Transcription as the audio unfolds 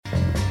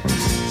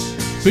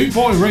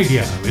Bootboy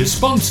Radio is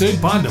sponsored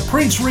by the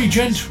Prince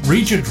Regent,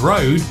 Regent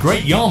Road,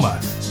 Great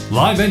Yarmouth.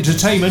 Live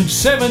entertainment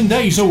 7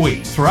 days a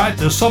week throughout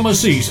the summer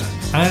season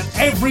and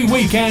every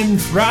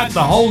weekend throughout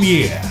the whole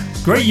year.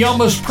 Great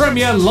Yarmouth's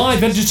premier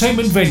live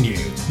entertainment venue,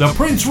 the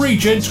Prince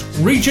Regent,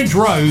 Regent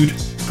Road,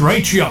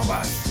 Great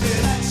Yarmouth.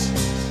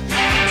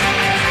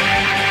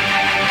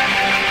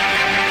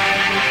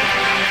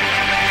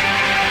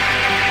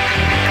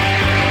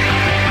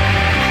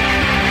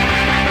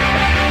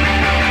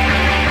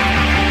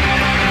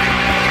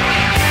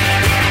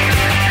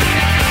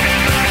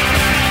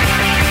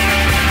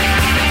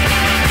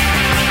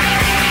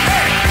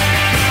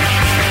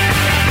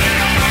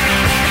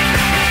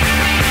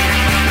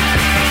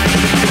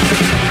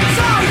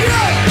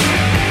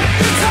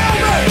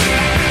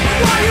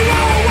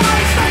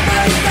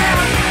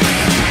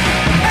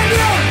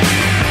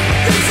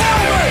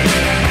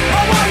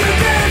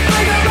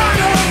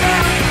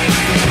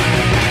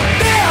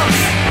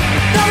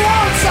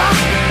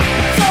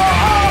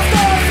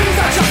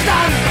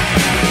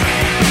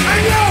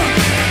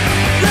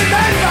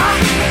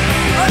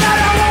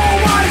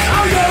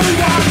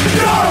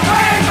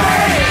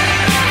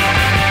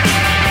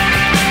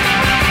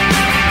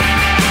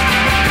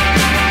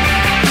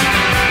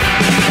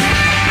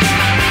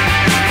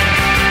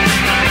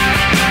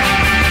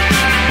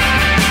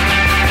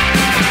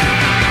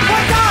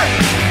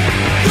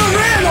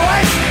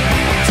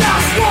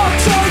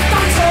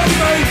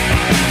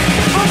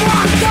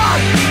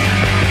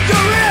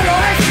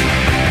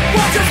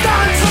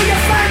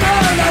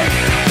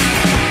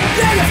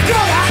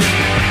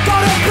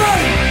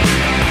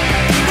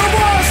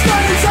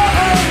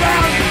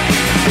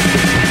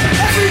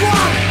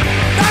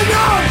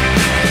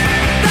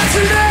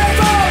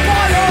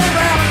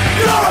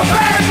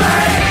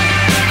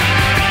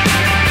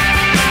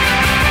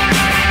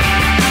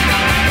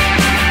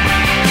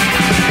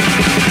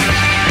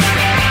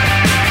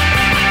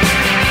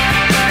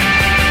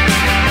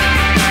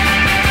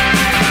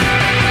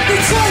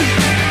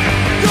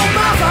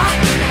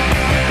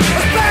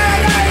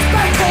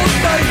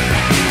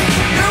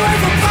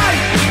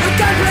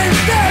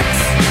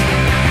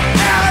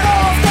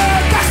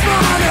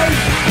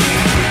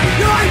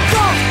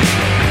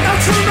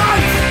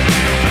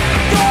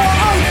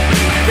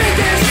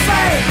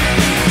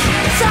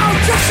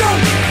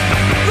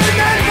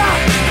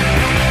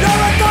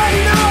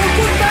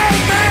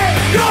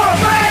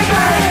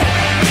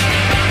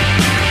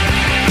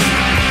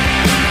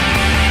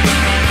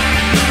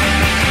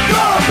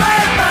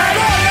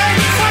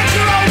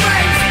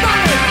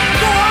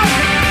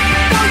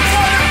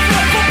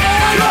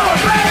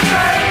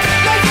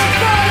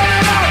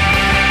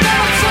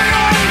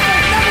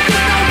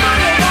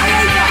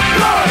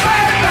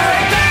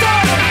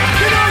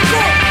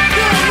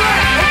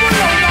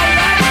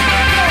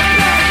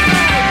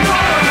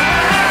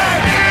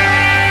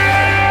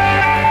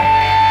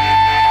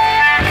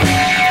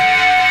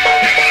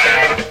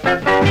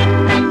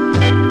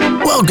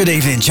 Good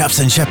evening, chaps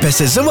and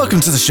chapesses, and welcome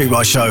to the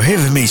Streetwise Show, here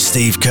with me,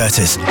 Steve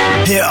Curtis,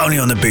 here only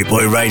on the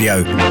Bootboy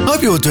Radio.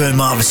 Hope you're doing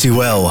marvellously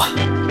well.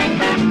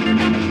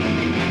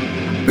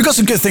 We've got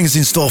some good things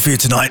in store for you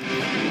tonight.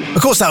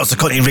 Of course, that was the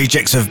Conti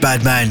Rejects of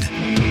Bad Man.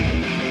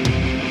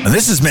 And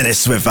this is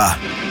Menace with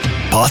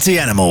Party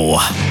Animal.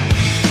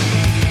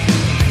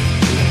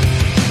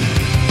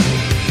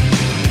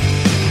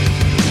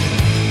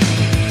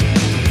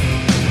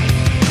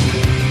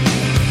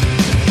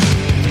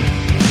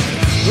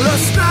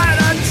 Last night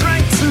I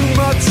drank too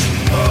much.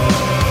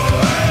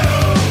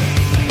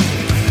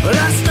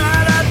 Last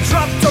night I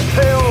dropped a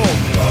pill.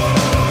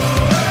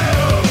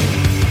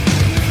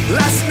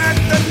 Last night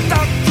the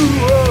doctor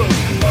up.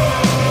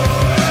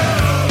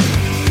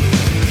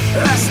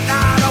 Last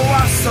night I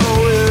was so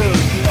ill.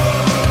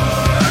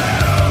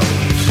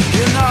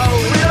 You know,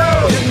 you know,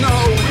 you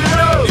know,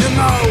 you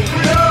know,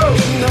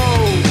 you know,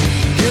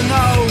 you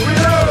know,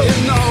 you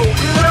know,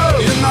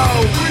 you know.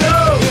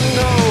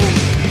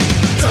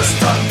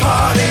 Just a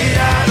party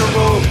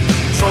animal,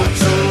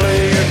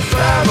 totally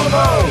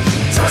inflammable.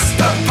 Just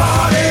a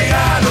party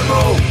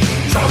animal,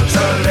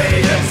 totally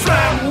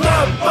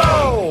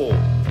inflammable.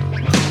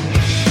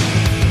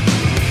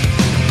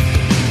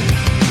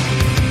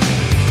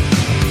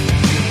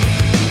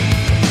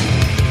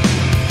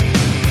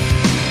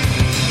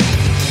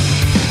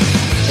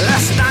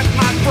 Last night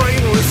my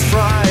brain was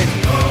fried.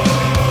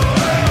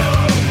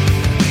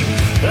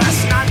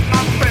 Last night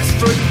my best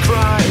friend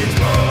cried.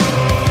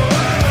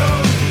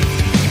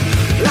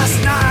 Last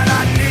night I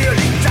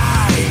nearly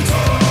died.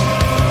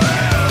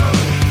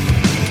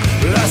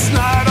 Last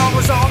night I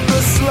was on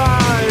the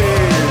slide.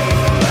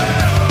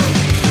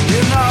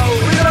 You know,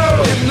 you know,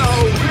 you know,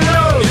 you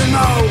know, you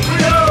know,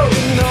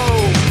 you know,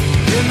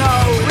 you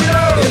know,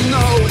 you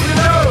know, you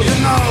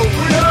know,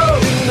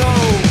 you know.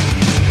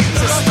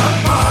 Just a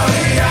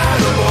party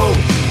animal.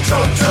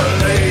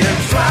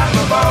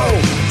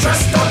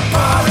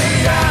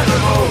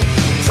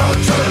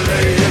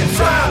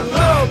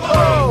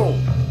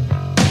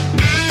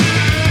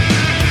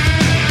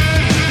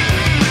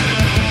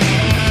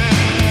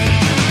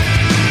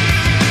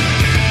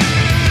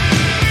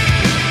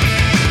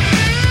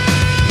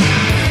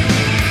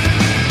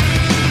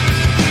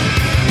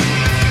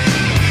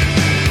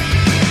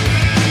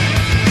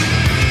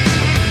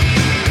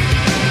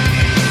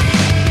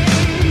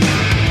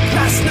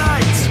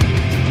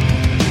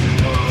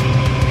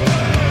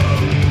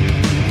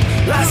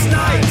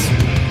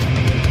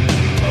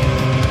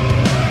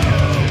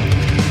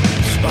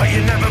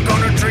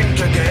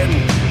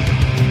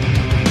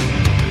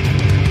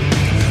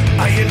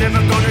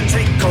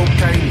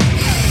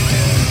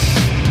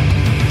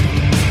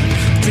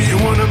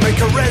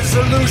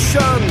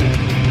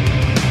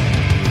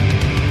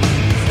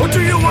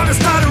 do you want to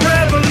start a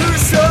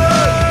revolution?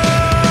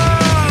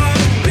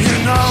 You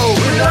know,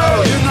 we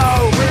know, you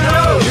know, we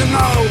know, you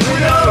know, we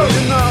know,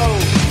 you know,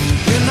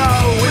 you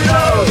know, we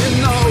know, you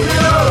know, you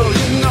know,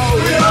 you know,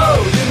 you know,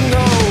 you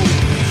know.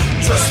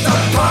 Just a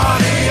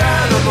party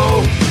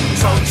animal,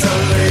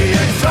 totally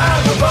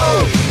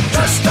inflammable.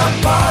 Just a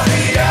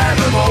party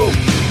animal,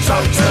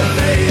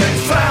 totally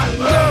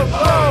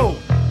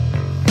inflammable.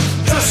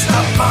 Just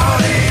a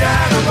party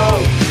animal,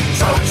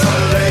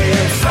 totally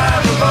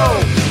inflammable.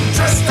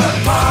 Just a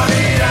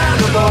party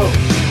animal,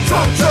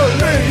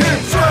 totally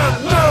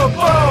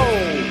inflammable.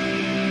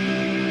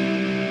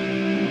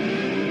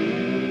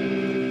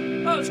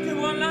 Oh, it's a good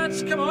one,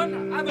 lads. Come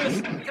on, have a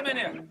listen. Come in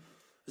here.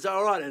 Is that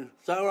alright then?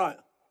 Is that alright?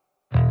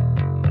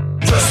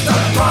 Just a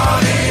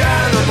party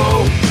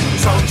animal,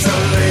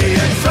 totally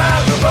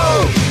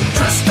inflammable.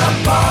 Just a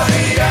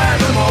party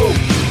animal,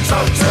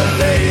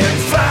 totally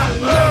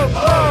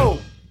inflammable.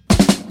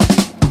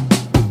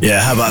 Yeah,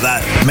 how about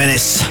that?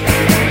 Menace.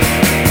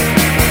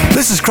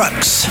 This is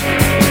Crux.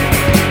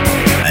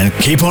 And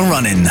keep on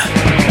running.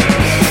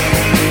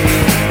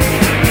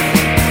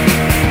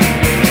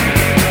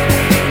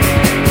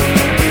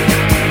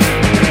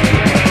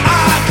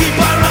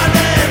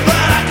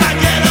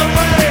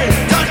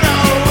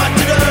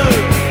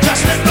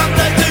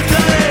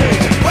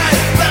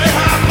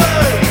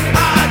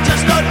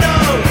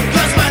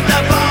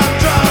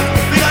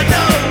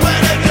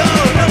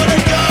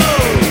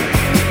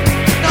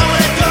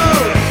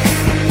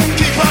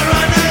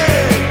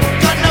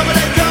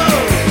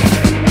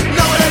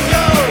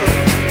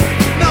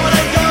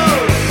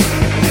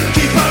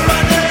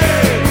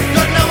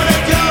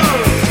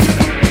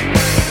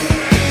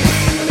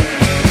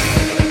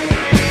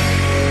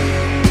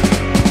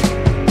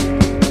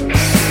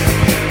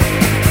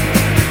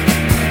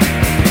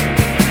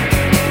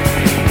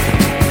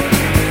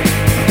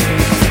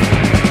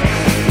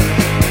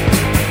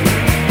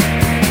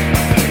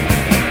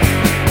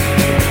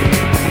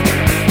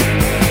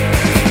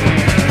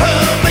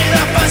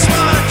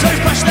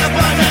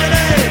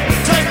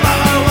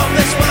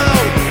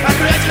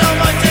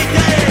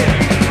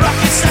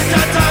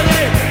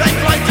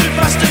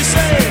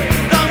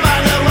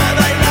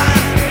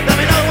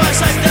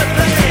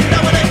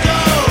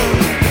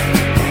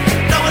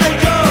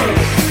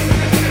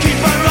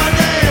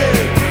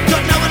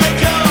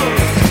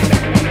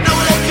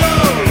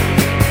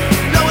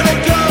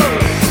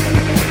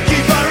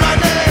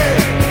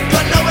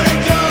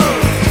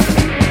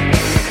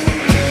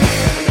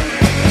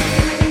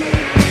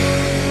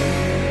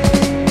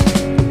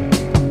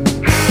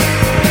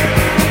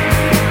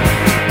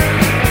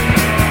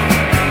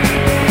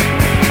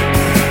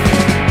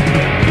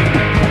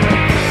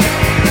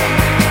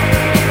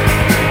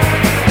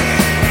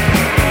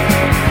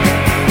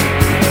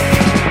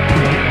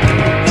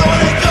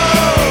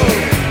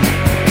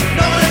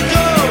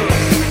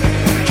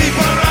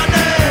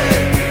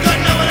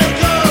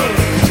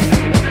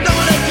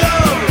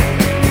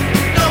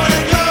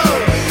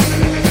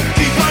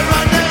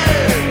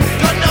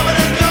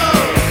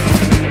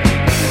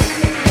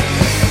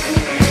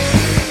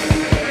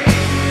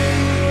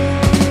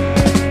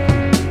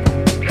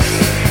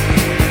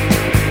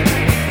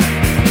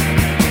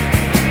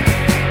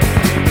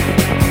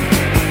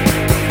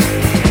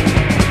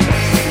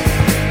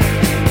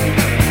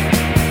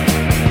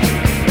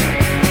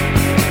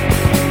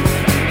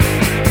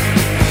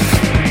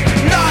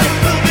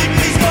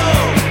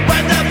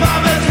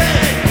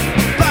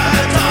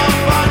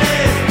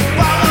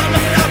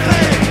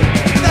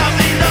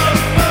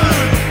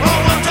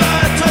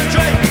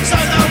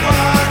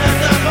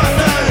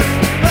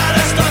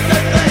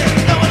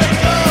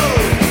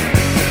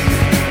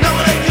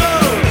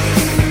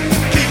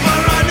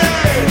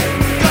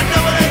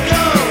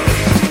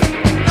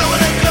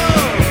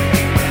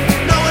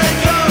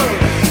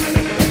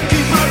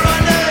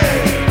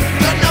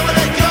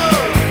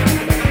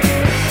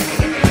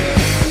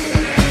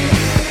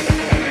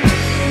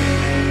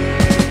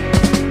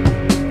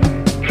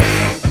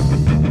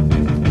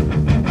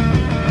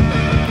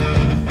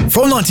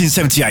 From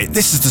 1978,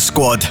 this is The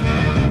Squad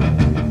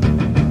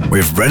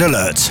with Red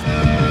Alert.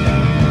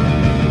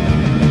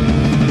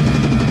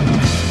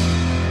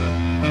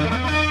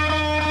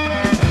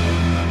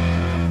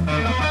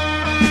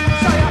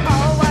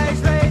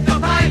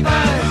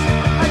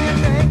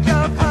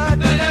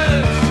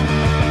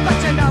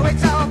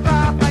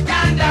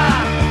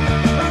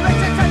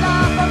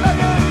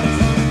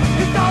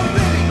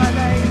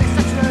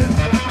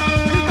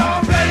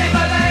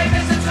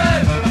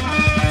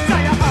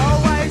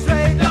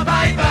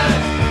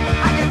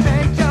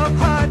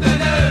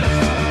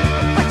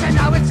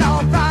 It's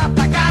all right.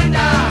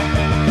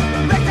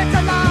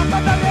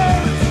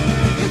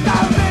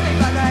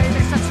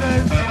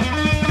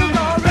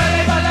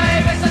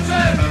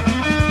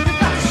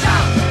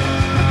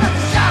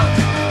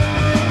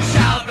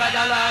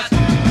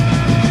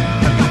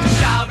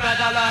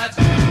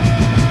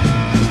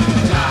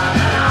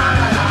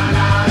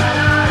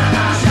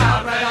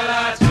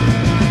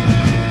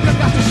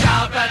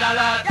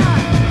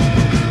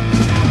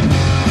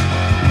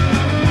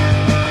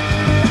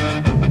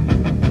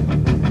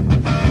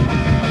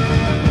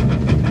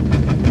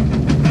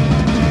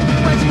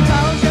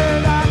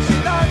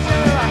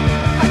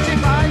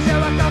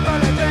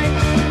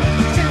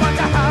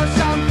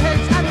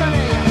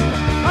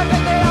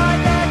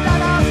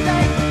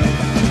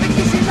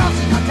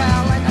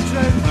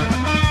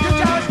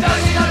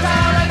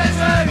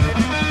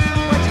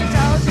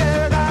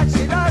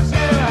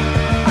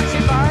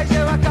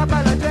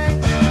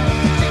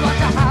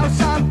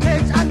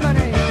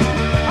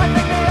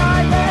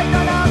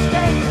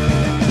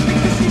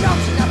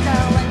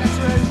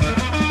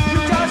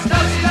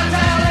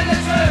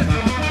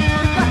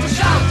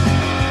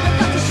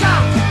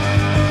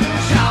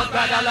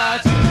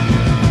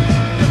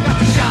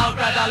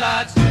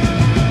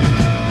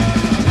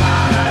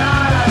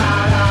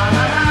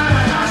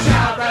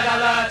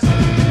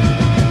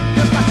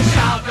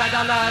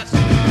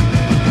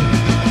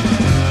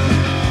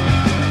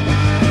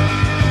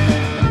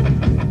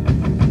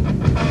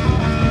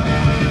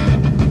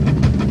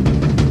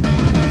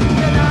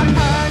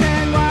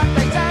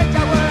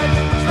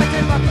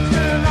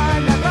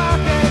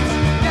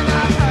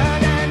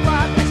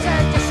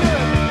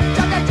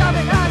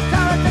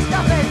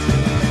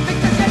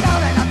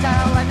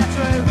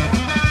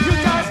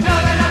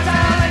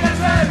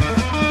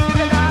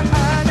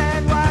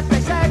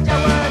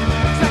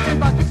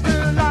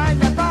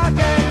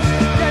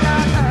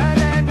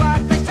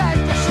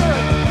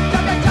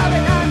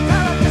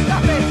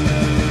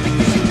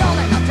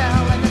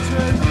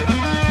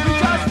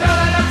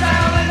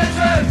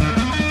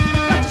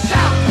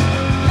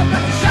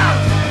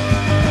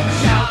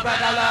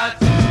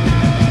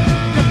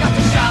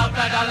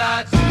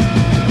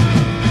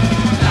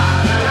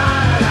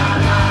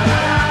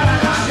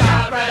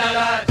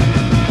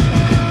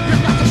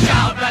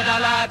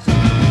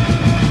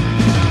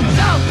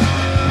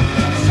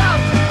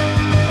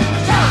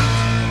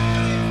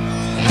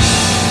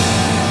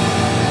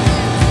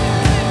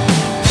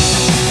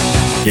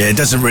 Yeah, it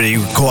doesn't really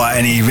require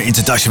any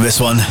introduction, this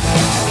one.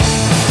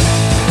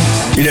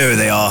 You know who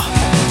they are.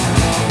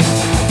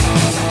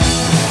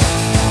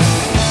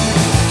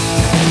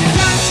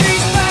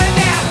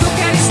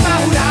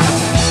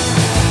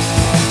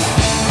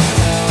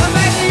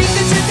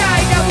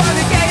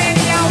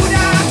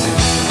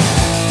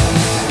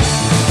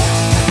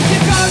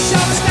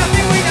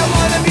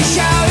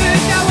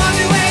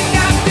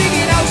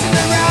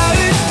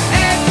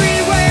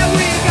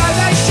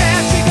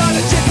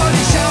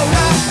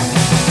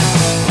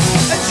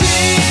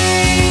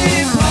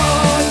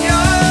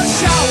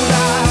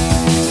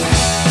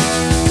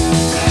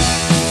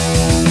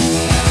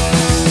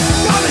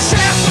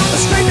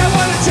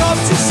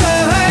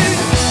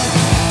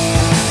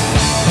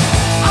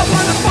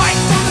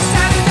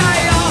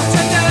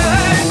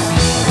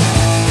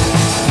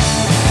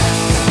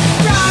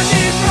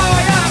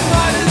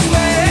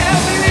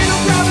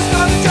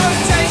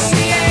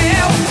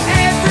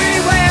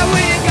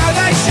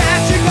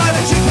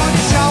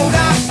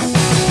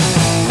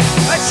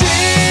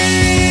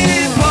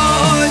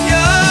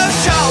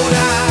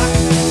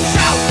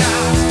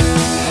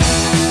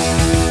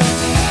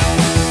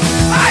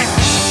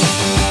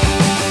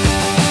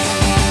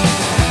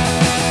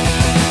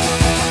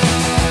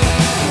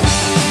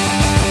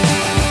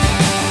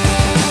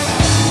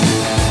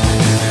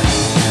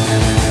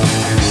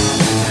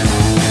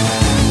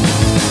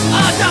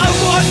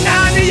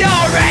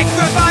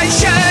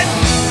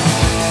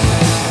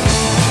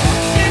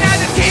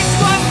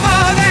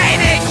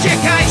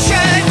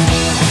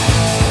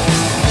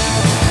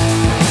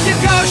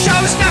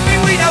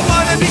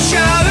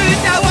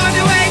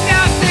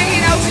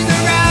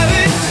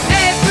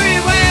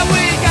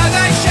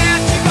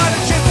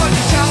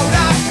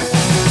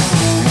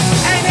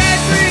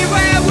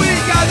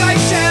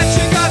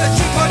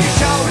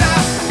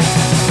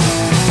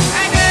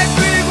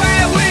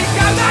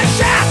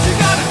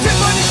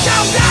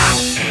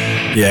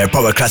 Yeah,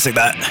 proper classic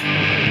that.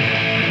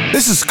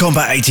 This is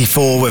Combat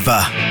 84 with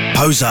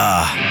Poser.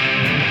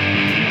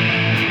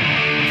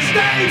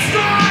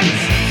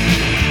 Streetwise!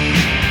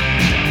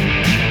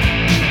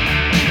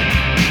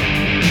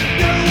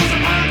 You was a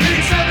punk in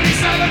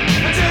 77,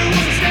 and you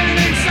was a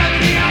skinny in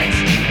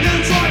 78. You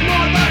tried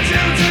more, but you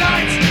too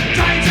late.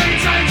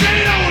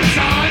 Changing all the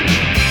time.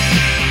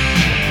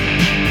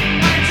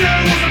 And you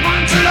was a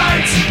punk too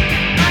late.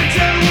 And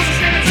you was a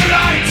skinny too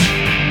late.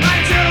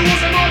 And you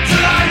was a mod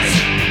too late.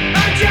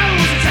 And you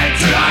was a tank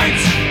too late.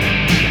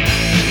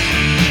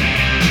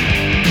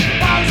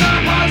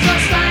 Poser,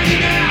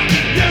 standing there.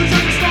 You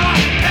took a star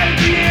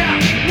every year.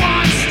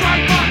 One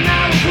straight, but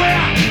now we're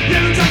queer.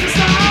 You took a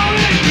star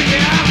every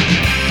year.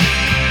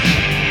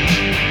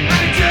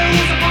 And you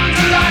was a punk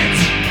too late.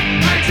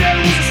 And you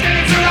was a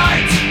skinny too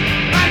late.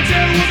 And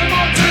you was a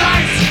mod too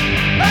late.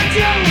 And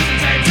you was a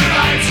tank too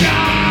late,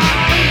 yeah.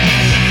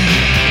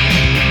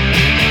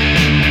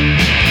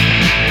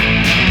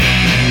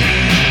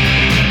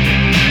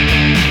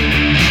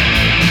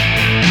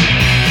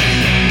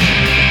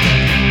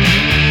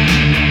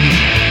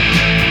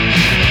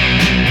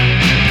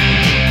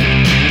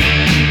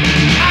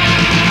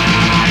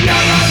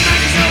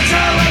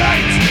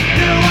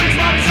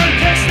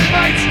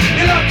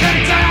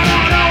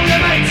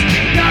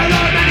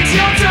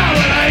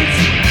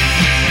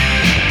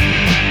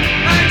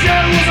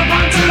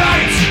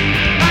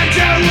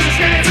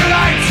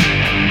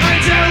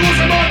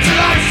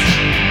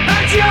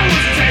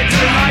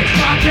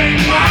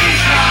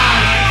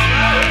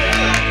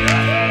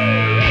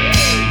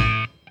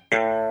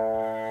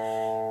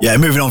 Yeah,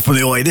 moving on from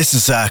the Oi, this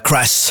is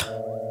Crass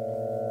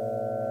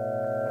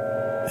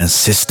and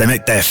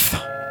Systemic Death.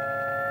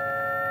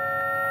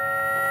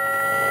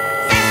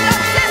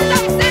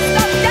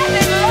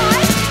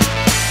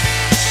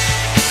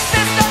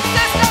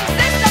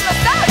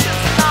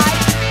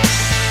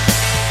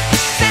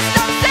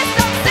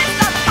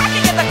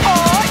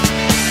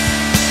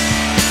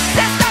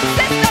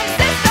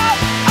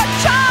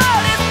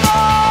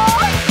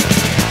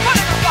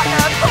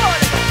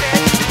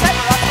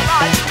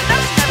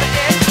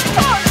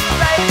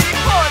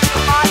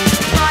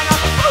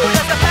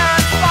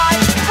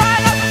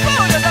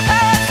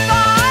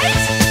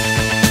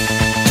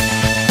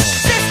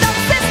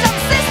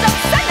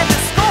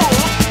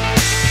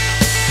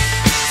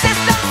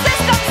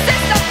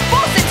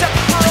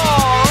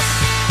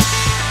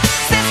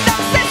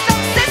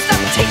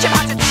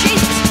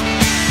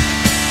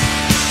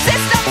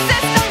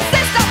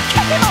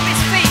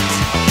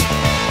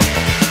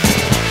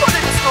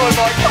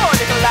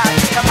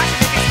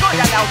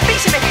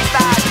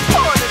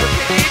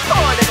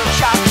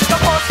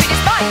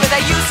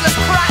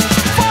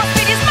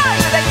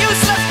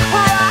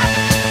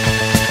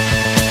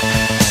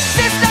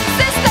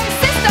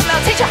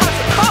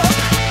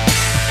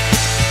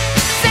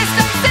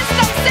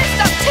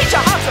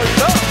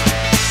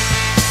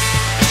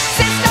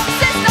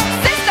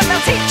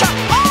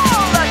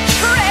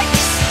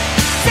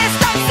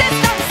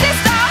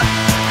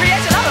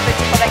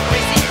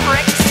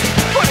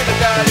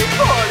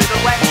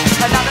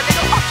 Another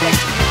little object,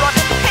 run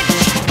and pinch.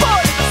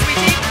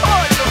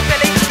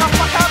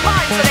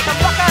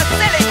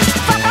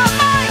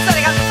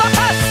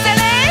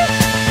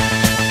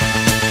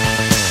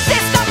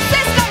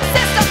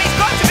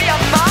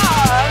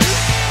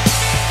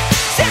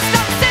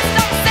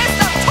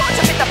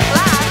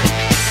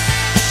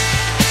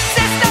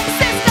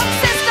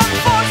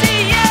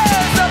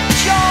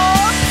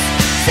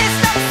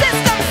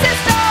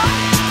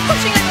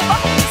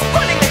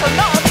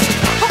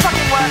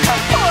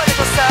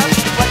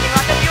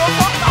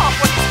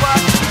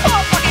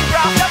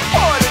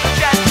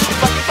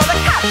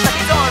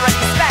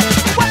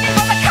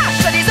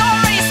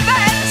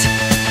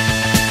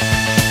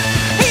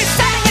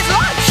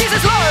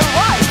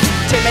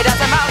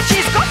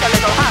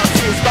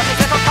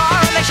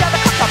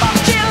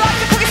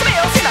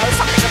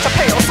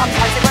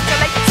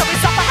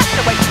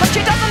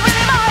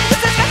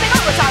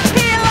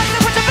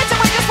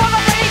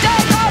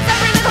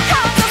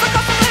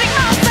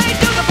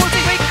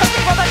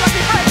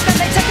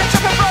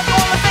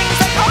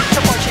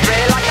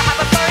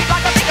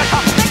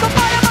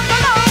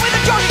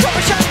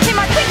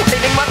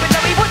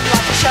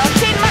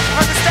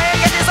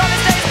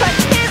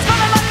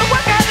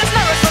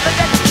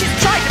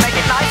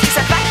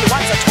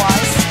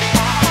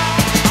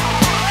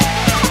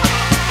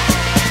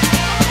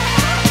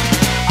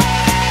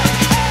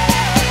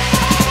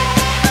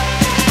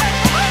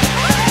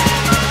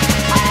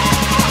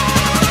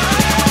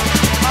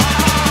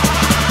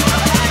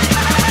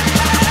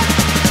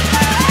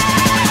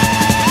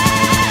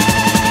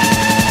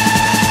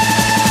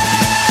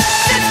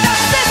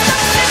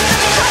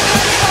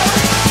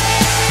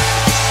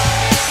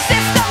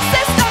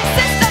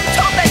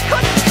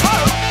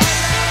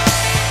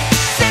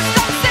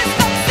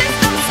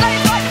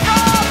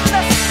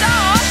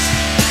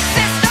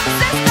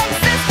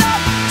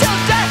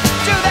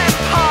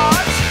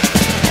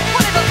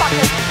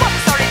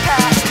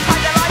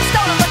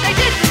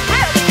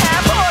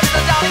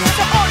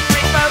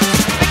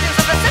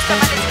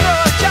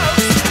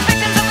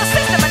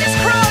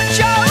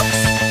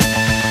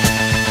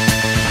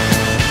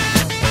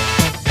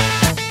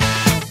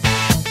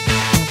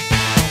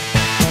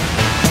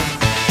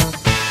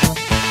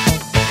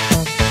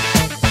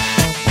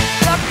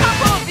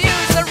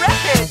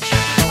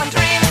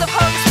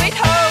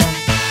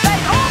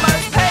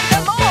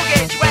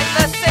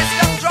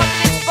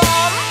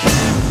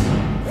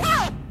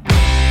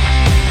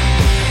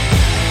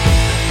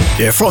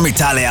 Yeah, from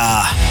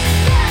Italia.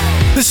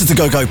 This is the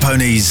Go-Go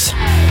Ponies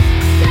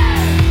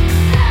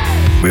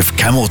with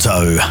Camel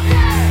Toe.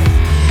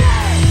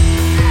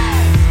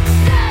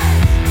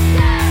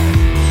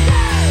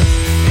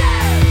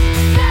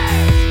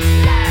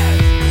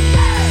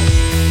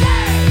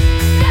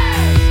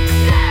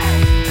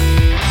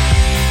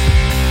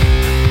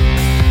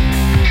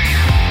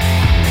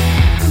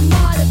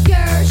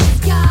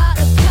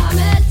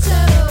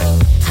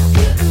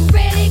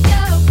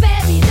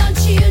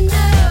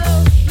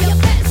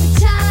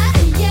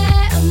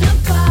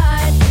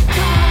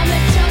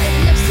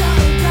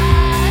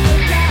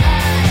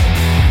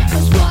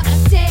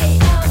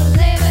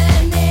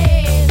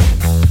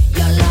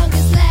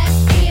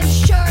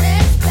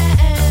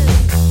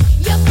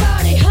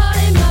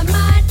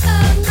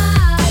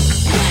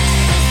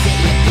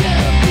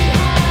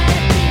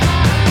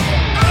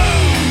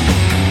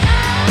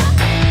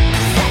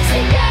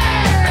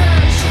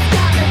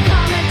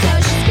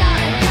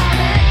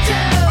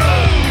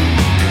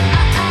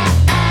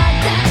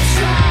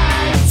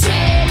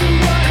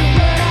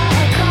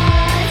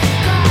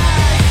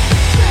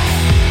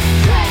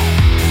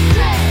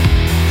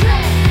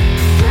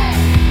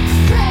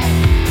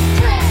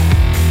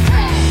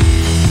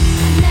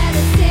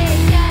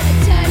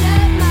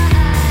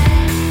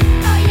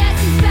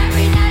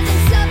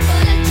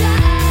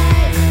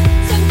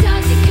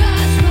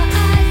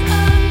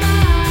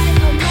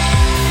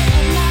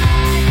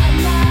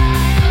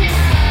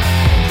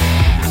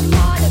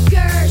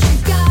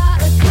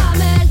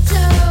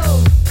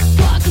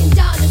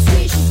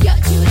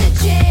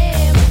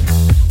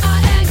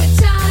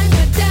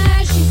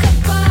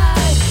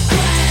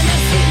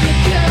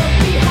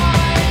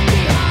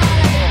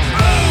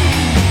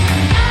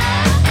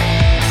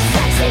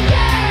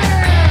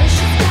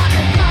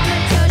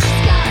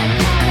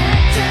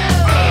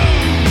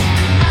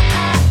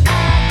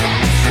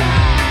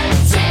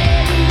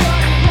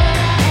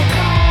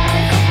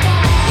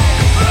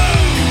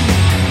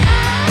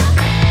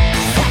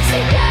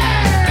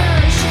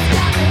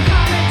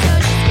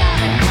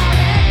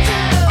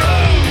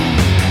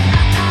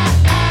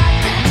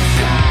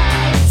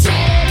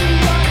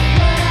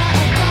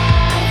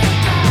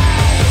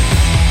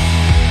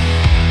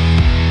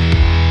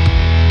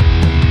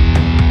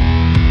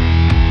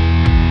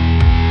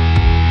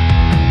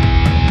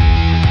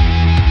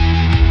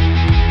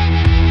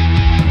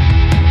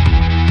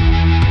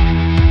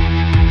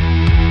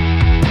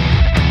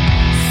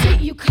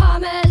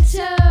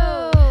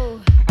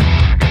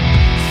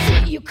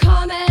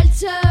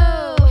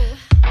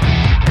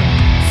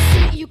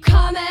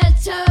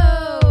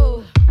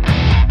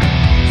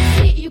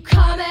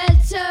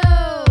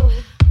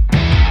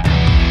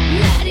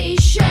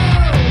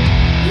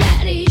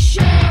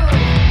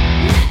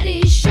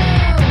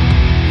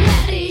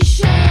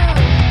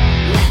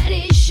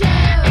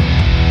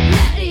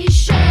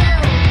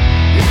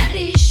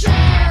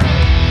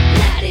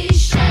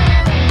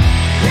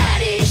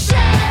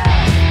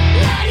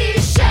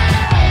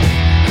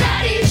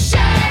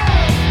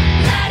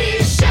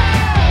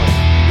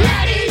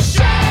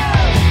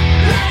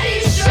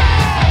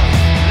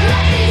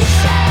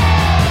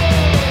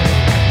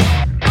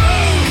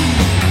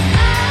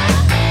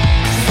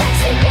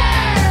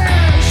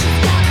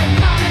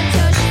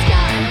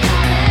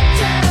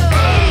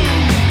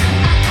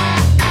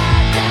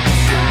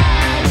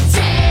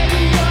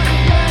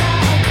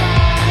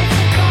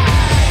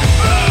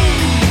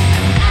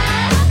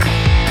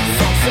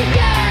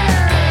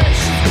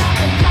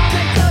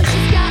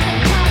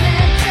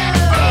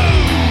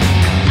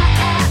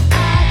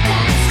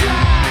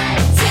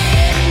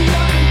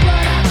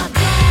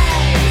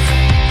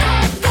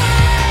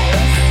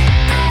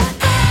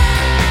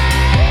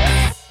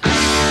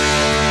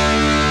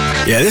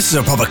 Yeah, this is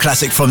a proper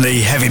classic from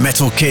the heavy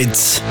metal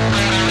kids.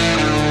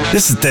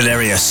 This is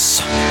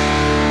Delirious.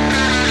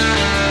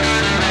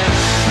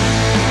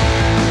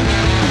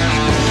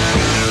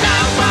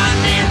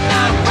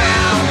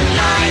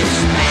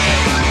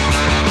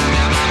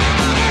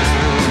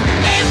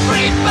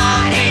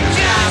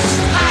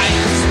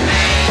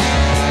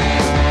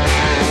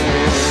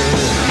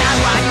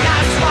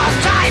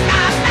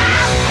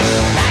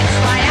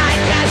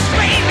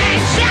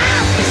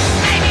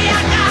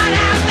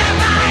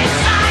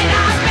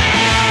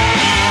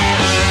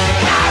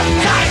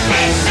 Take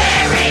me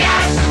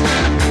serious.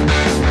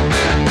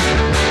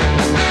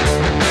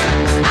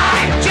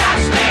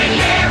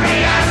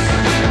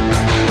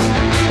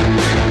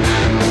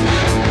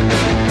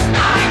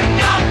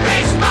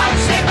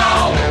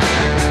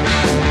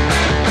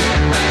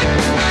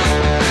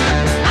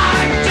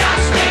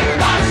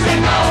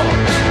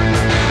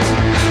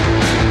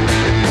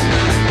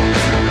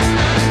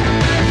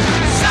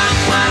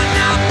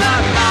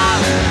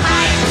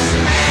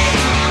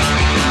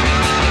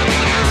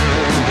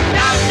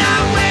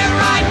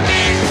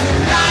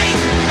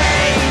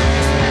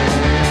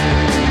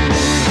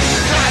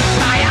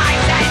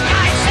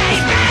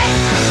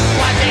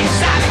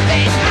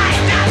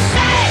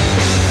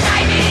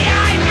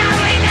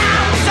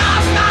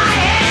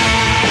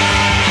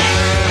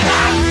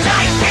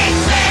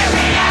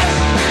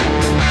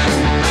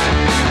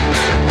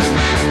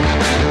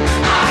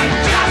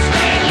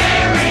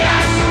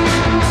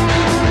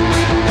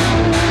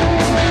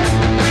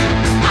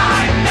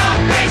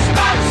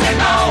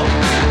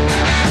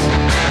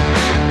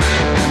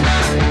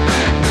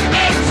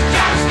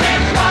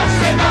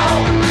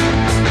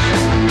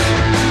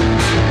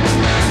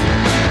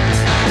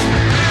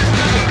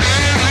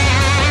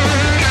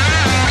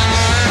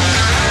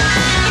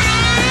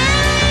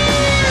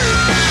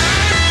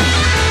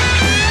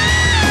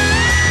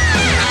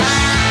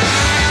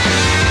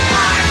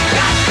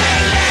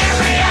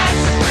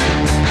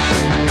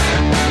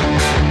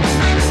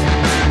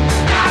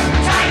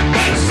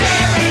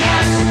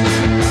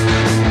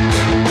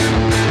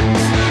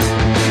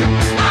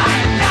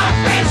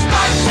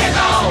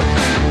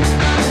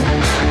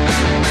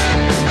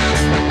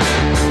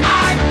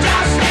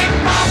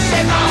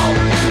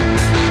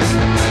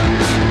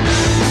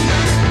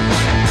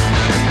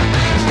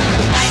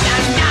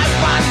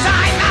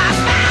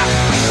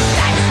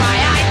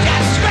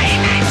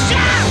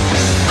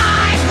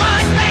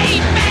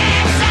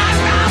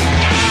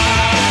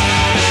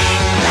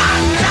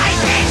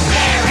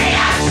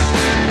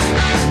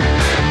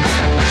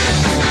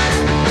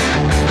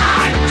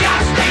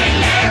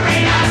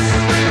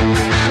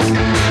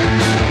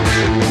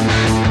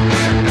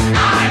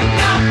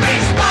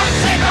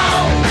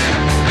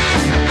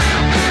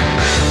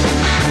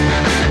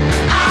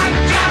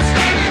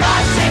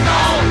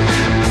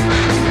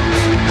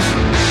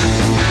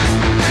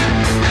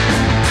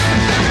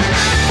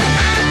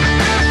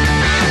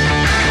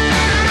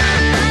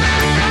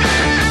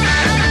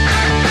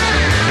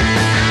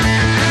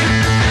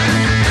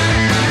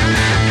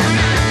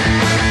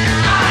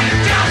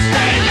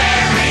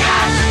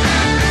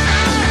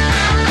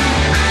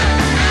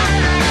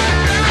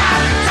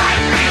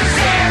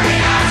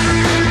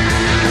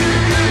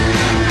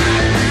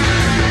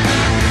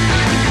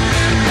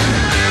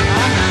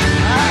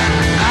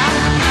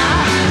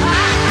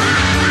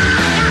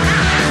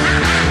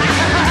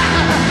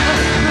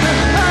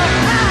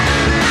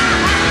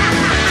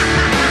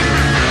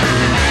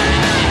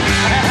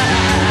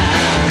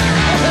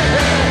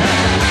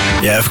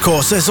 Yeah, of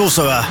course, there's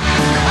also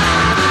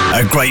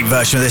a great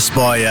version of this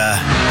by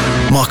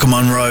Michael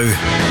Monroe,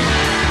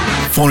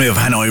 formerly of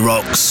Hanoi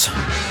Rocks.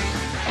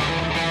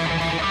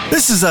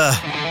 This is a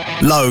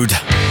Load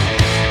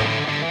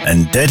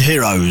and Dead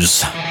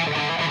Heroes.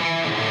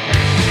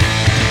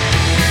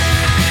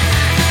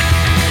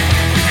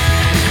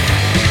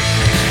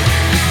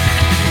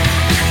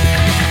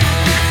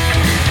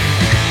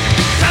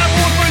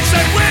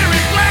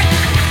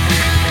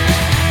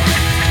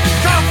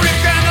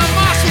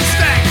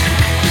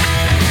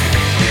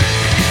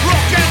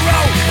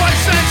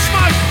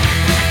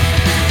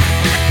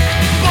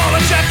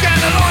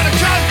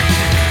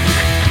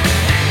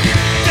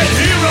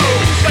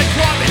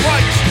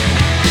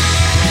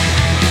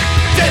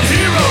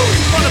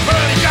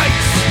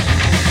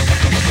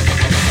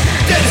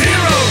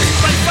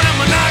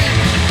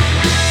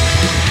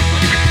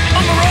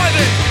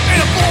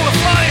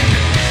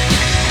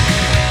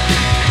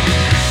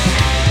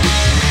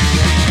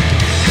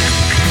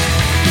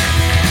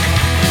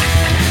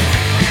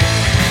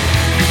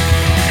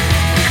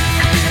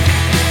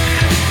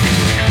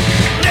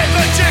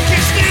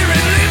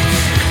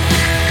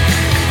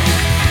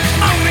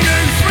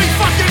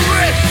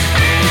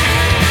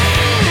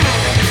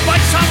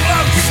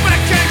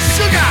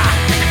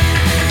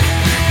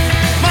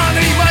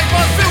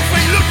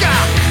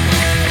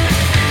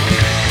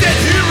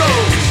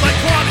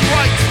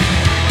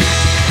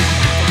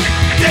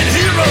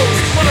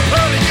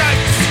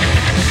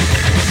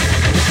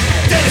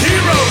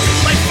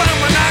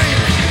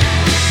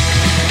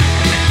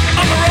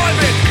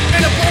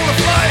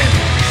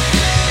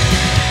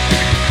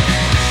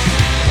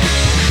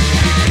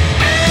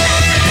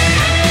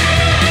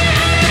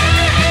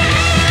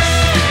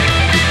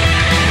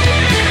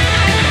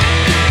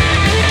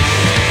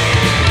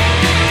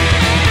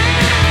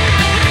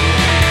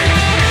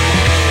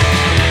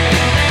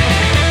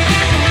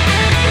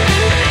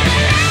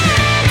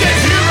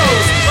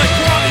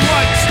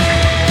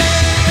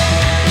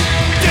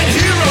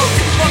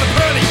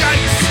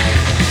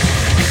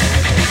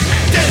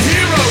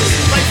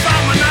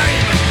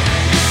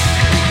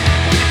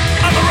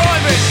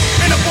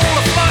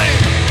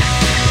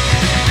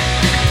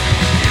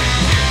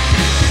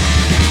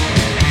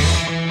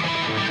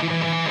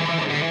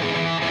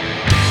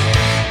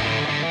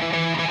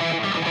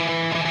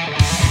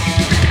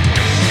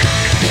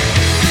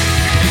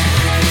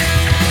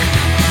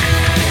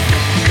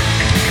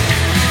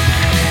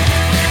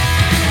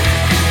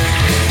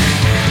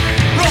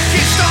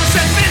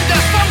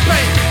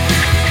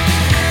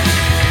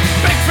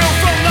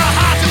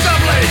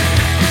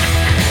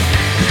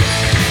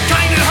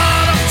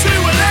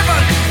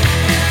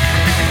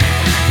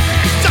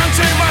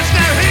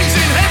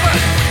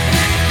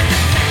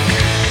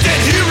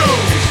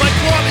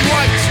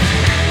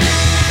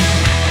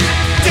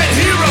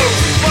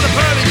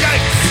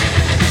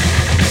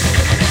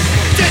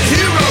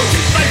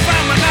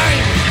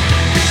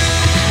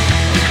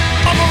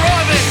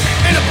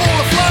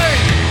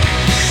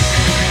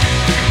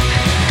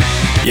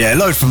 Yeah,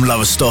 Load from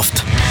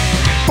Lowestoft.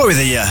 Probably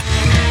the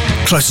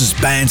closest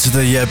band to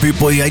the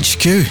Bootboy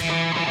HQ.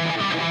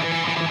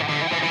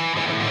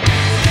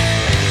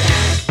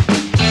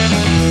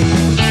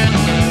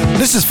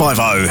 This is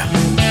 5-0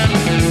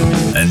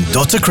 and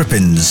Dr.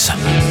 Crippins.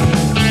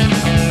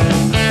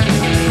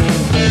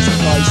 There's a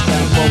place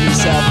down from the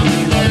south, and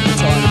you know the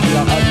time if you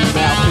don't open your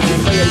mouth. If you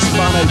think it's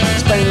funny,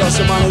 spending lots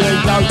of money, then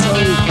go to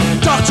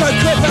Dr.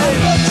 Crippins.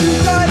 But you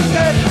died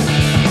dead,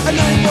 and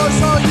then was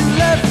all you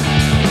left.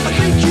 I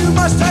think you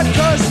must have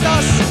cursed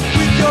us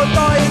with your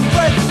dying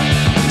breath.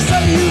 So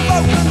you've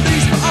opened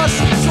these for us,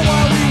 so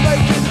why are we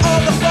making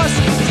all the fuss?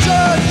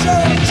 Church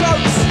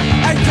jokes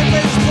and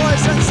Crippins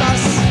poisons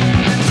us.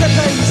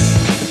 Crippins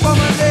from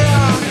a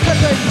near,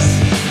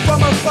 Crippins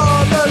from a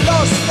far. The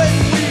last thing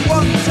we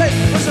wanted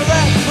was a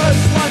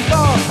rapper's wine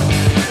bar.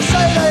 They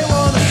say they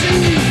wanna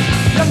see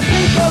young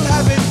people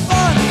having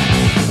fun.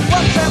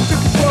 One time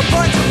cooking for a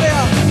pint of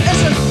beer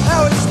isn't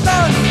how it's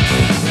done.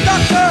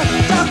 Doctor,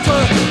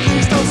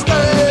 please don't stay.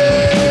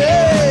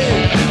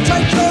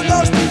 Take your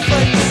nasty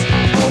friends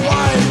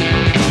away.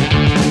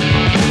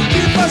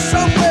 Give us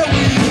somewhere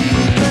we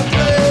can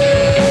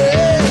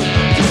play.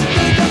 Just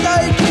think that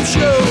they keep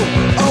you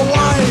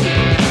away.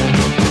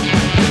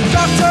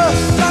 Doctor,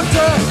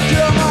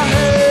 cure my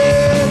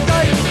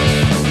headache.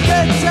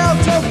 Get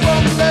out of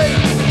Bromley,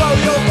 blow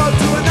your boat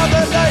to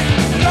another lake.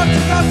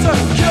 Doctor,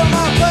 cure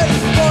my pain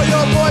for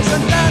your boys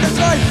and down the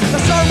drain.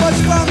 There's so much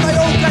fun, they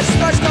all get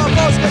smashed, our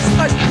balls get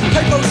smashed.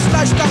 People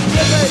slashed up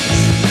Crippins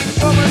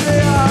from a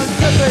neon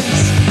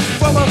Crippins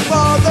from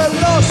afar. The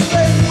last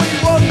thing we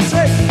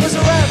wanted was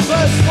a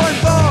rapper's wine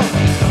bar.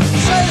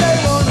 Say they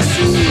wanna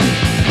see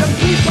young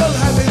people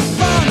having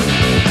fun.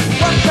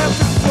 One pound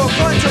for a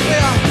pint of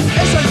beer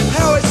isn't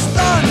how it's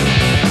done.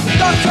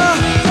 Doctor,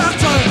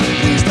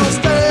 please don't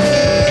stay.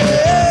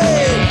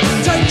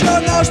 Take your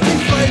nasty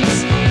friends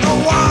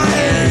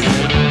away.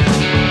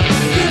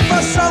 Give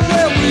us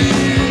somewhere we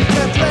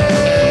can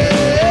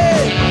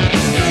play.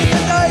 Think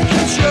that they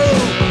can show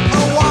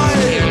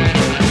away.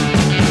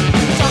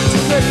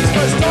 Doctor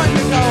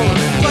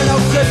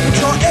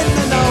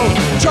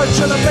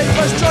to the beat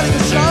was Johnny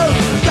the Show.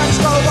 Gang's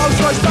got a Rolls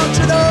Royce, don't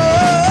you know?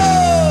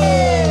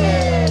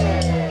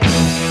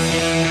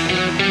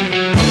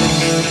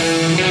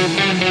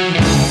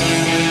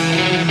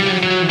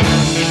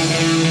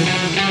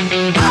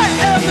 I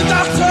am the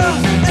doctor,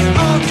 they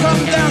all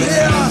come down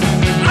here.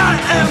 I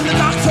am the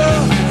doctor,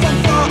 from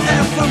far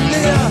and from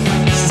near.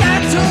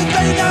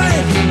 Saturday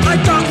night, I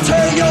doctor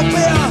your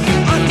beer.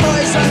 I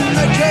poison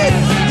the kid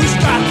who's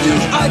got new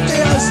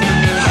ideas.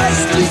 High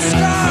street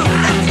scar,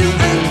 if you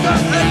ain't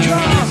got a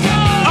car.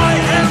 I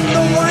am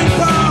the wine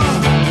bar,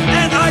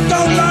 and I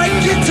don't like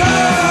guitar.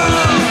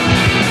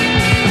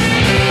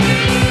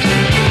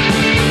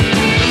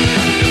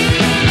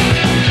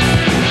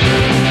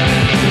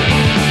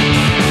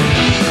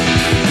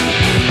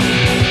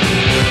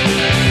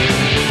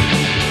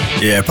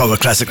 Yeah, proper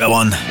classic, that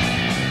one.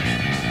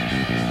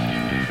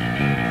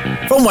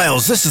 From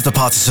Wales, this is the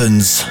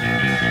Partisans.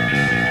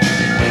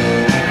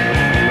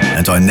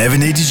 And I Never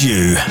Needed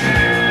You.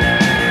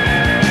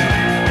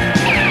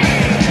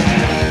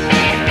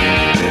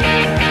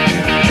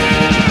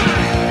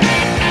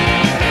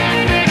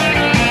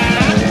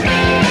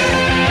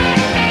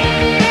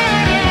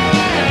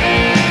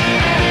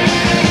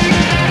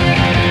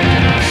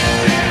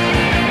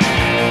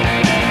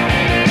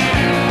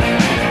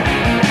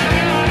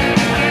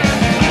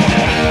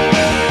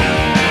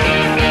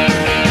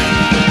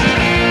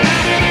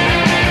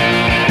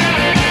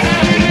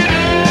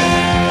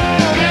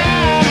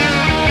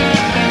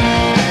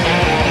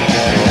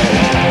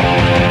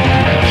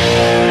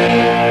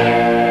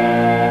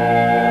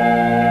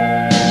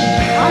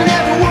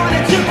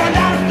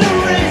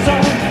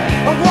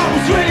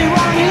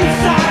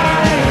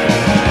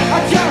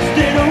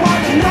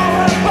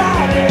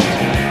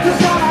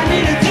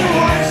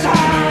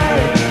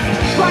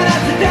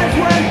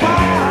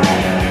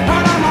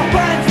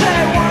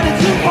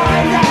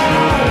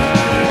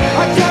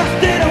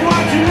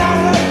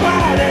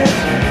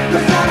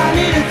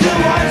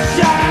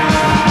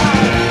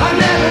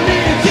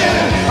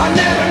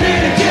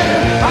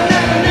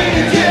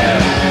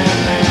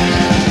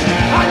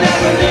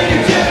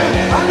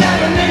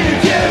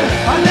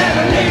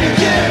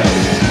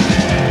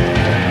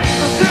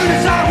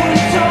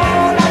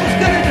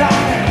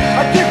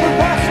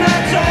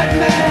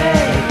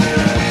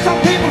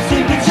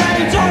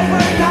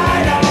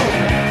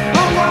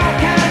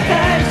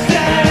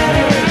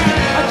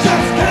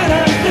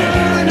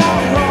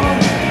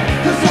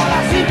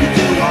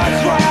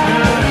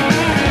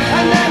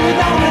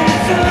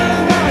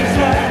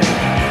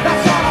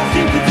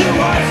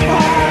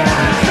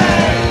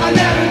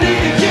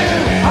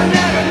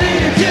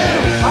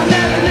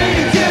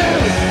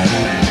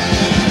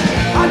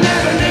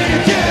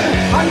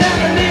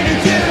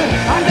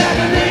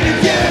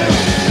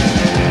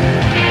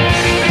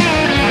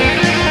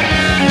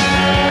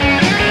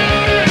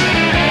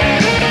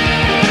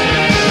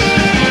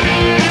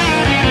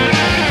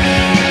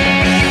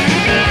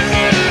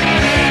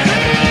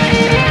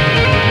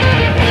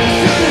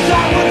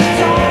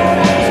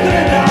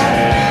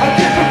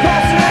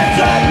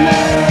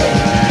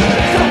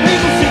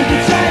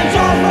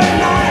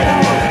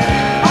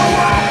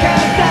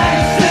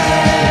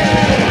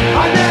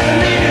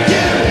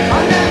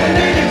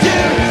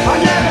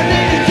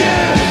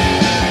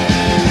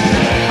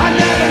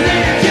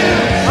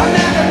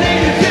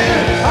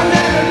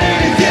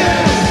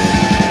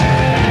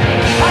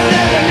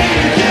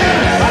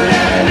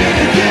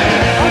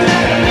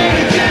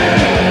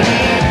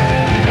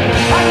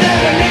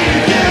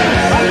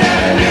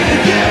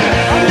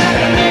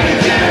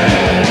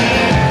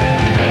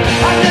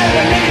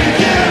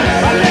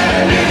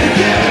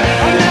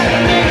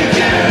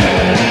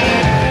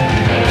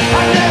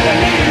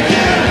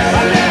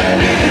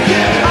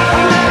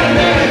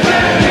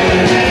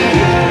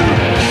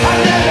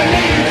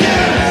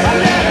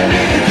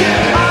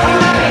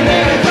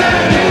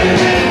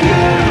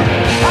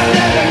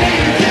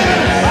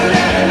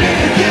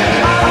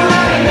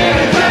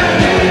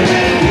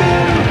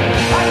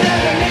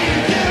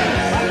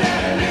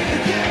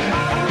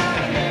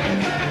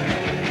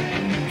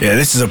 Yeah,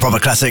 this is a proper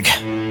classic.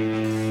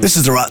 This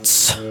is the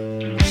Ruts.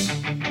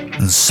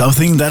 And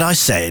Something That I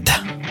Said.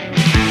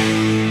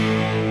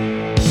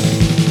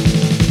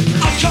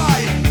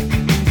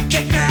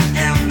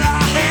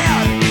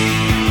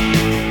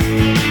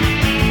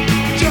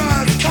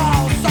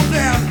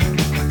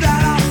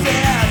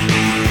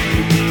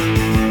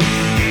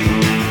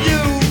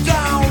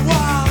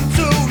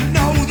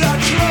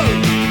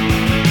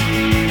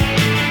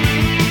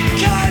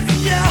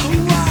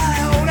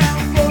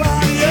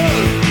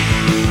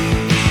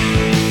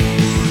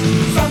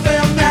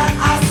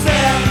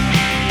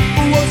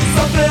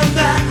 Something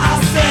that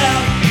I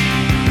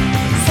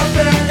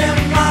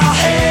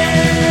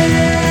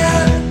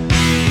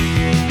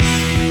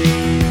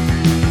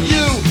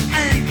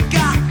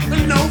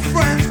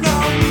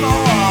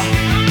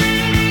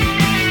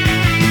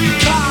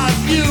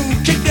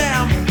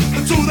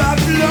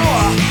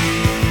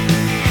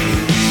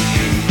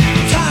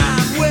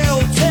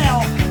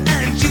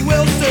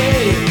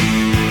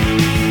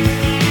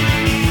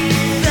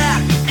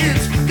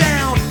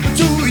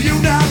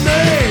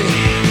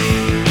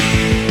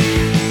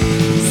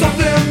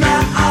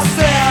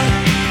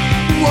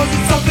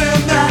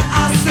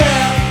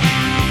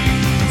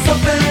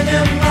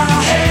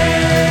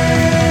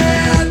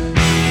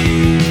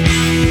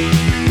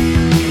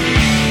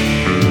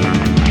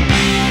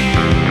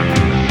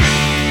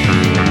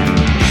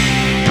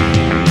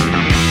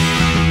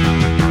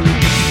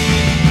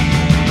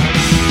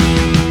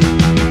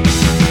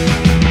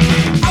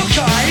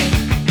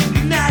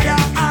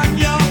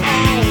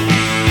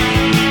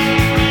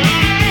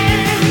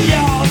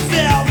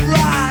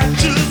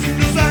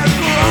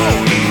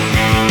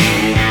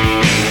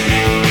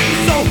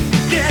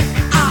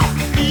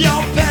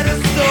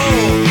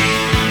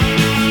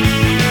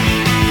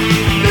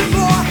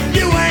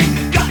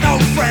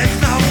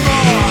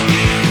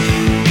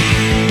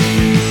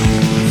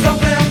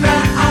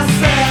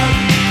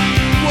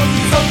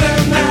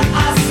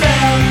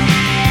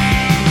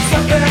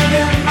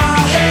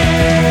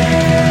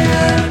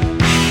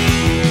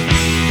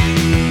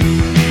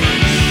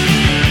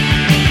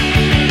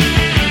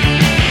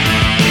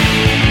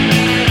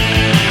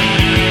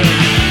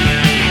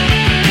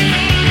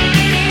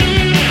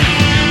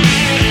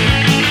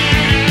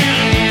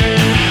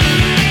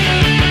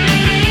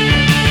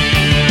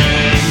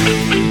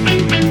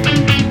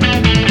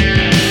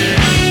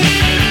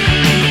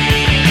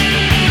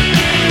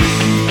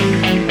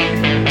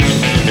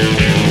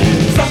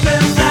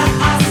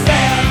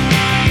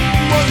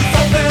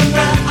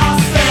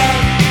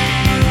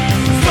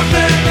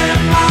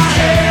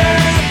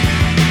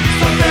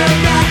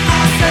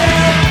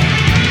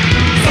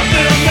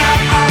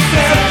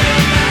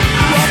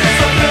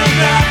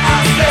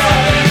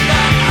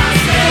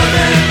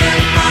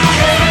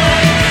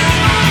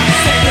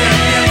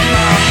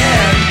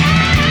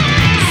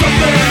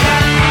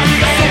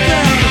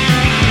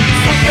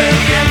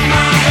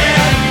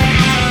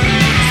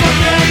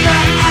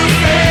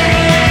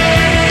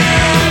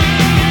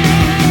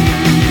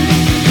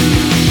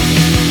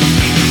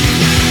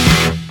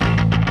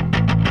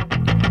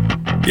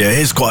Yeah,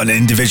 here's quite an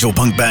individual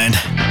punk band.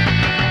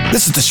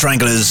 This is the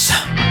Stranglers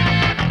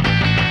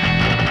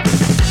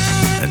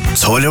and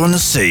Toilet on the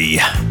Sea.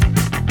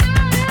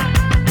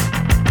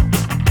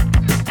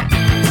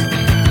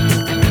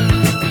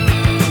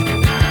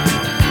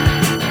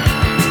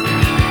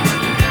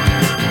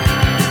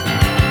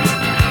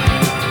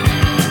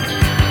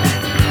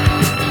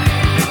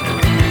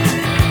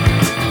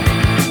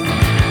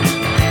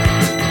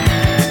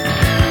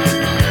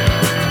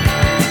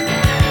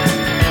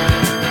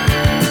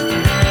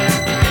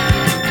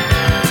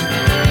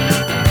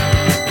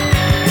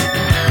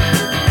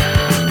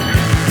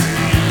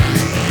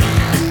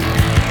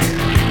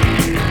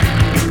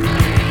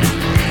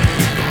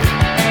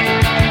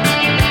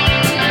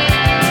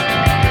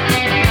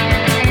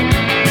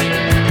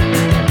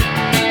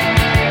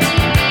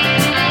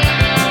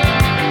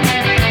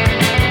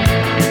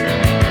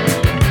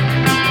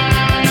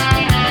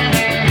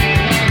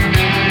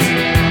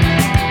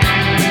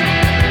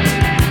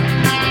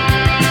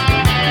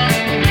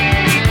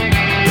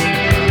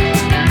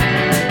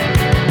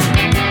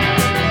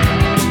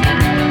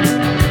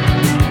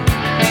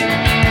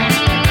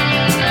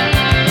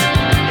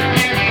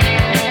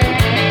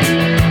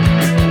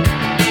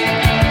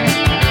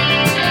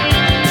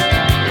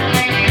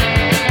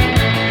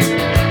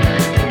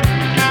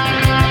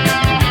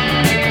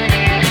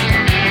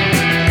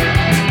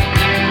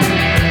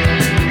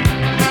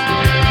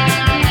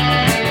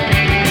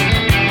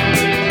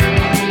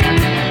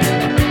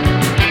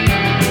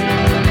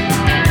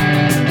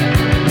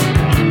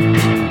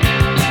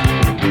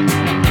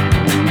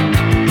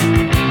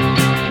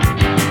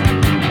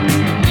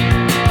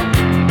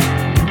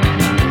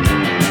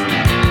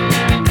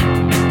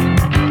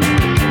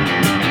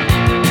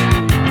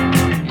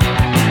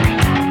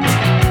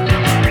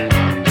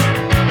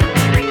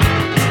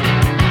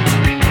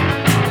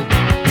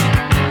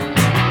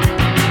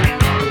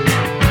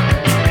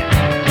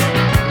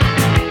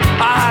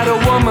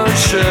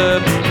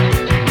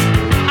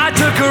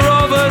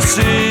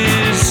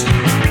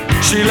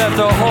 She left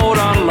the hold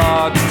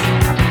unlocked.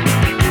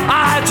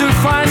 I had to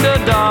find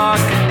her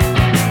dark.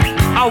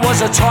 I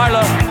was a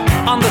toiler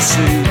on the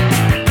sea.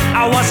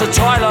 I was a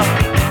toiler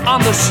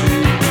on the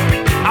sea.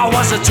 I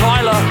was a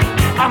toiler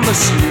on the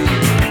sea.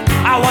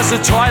 I was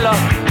a toiler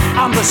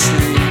on the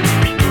sea.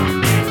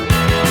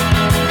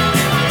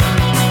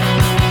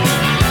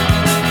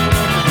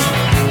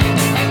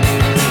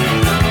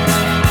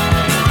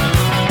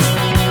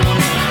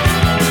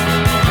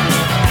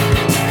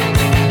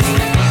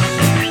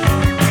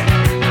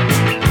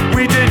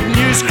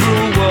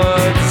 Cruel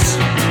words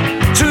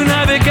to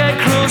navigate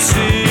cruel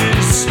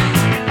seas.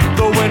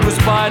 The wind was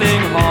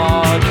biting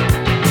hard.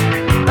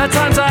 At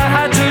times I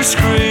had to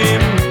scream.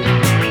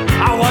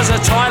 I was a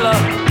toiler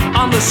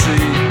on the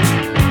sea.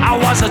 I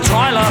was a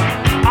toiler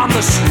on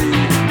the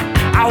sea.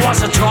 I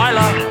was a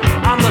toiler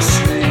on the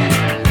sea.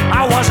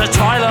 I was a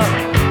toiler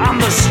on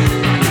the sea.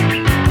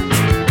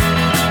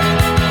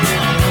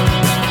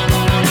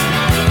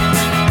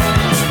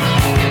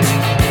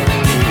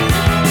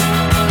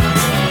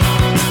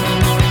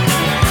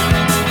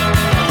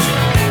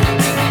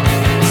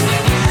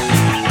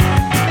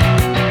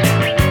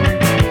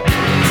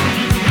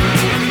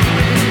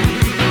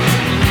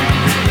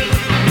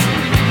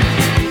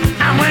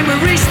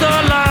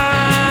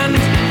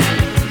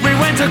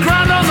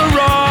 Ground on the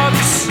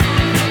rocks,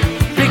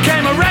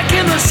 became a wreck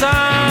in the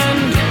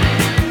sand,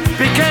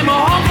 became a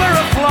home for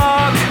a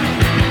flock.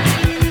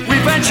 We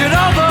ventured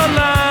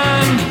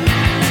overland,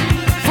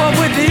 fought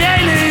with the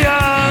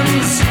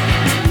aliens.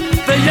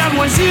 The young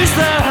ones used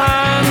their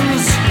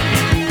hands,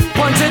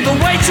 pointed the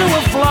way to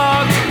a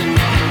flock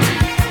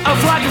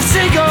of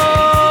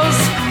seagulls,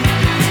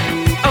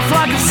 a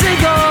flock of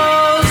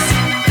seagulls.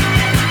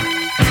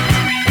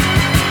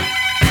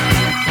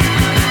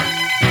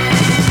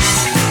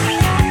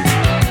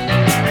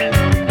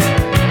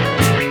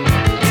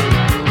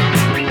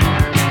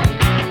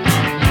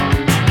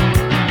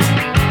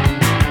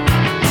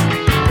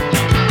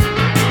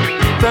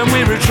 Then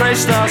we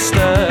retraced our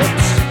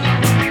steps,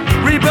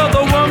 rebuilt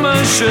the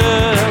woman's ship.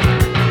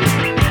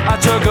 I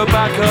took her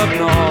back up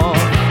north,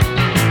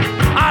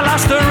 I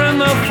lost her in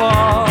the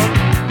fog.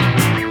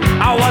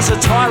 I was a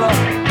toiler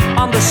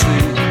on the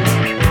sea.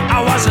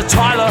 I was a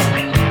toiler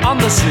on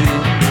the sea.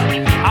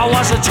 I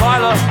was a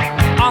toiler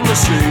on the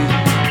sea.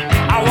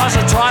 I was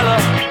a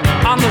toiler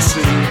on the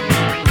sea.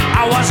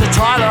 I was a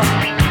toiler.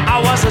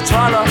 I was a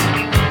toiler.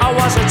 I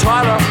was a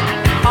toiler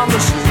on the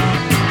sea.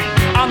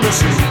 On the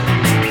sea.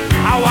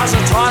 I was a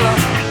toiler,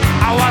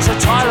 I was a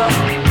toiler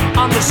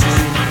on the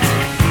sea.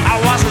 I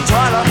was a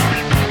toiler,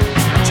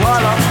 a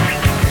toiler,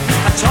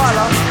 a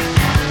toiler,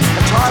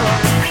 a toiler,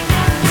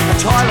 a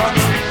toiler,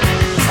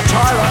 a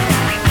toiler,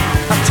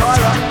 a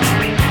toiler,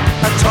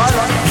 a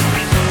toiler,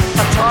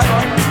 a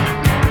toiler,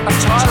 a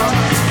toiler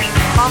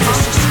on the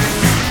sea,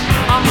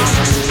 on the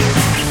sea.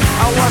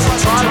 I was a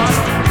toiler,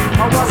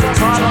 I was a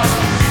toiler,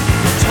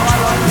 a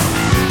toiler,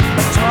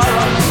 a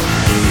toiler,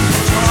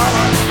 a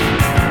toiler,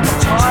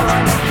 a toiler.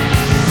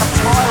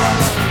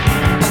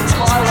 A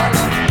toilet,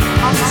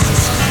 I'm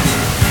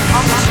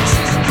the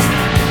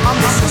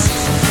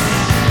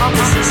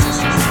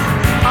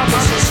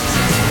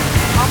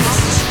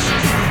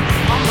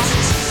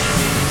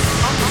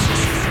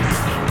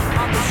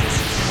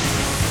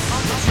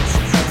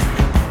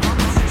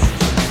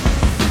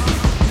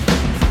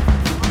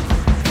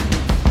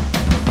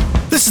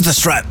to the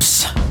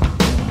Straps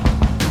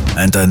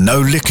and No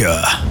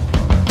Liquor.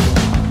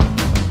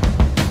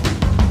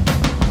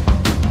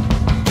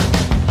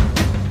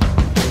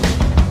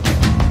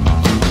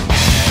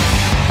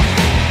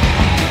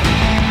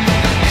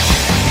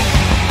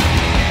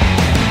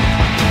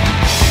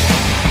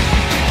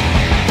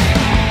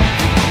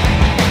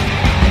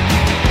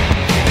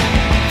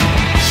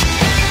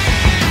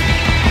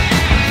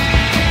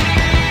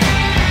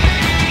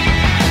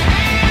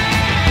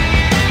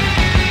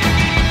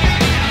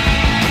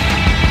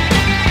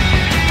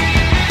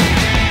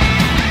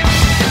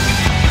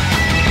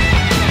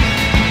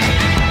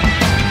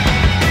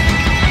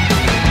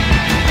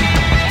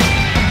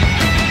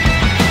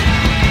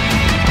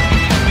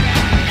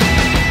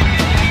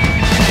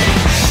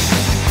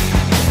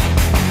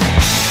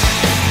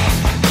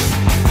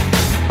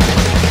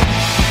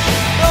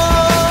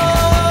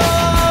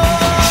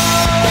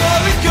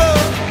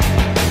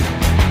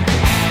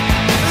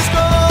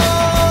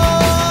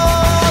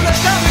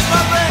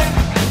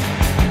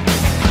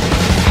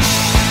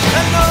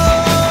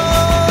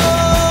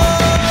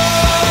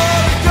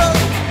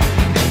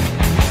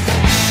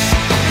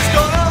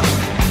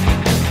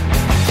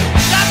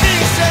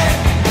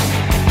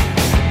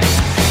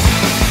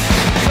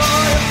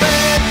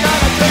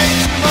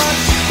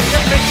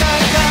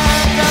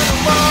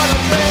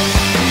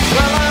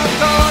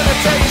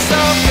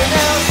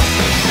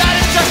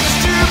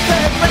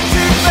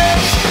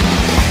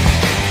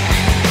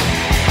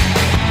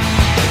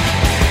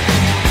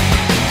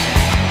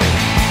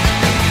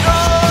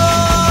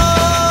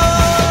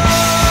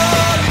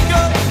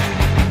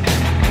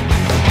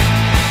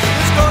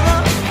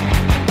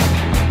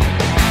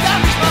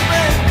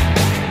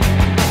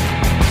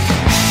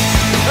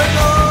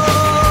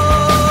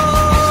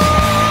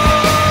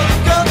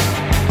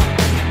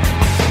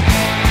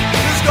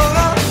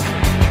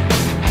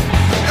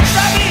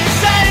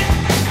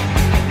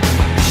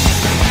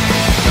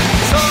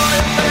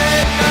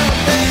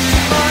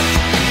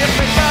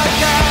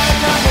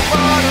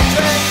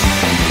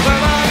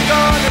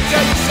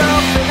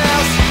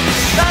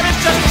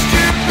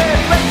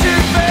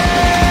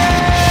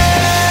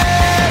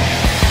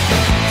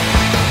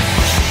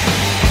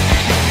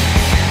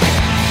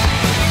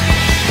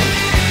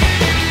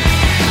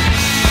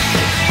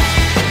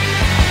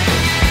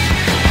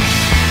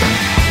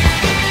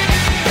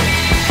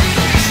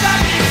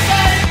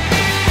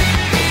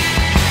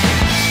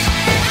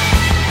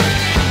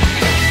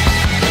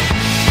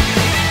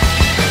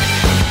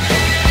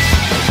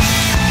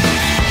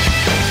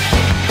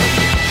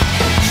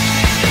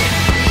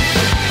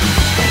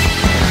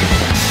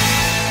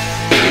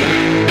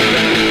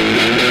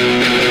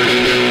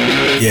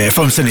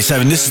 From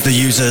 77, this is The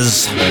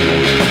Users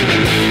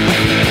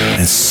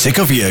and Sick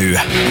of You.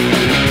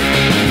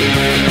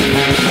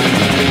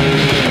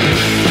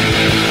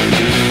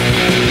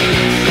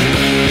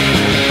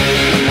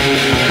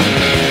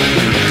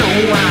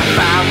 Don't wanna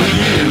fight with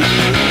you,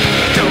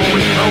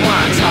 don't even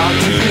wanna talk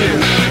to you.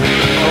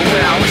 Oh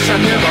well, I wish I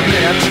never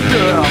met you,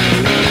 girl.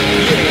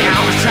 Yeah, I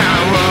was trying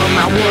to run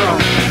my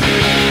world.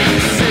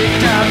 Sick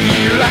of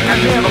you like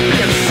I've never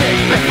been sick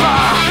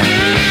before.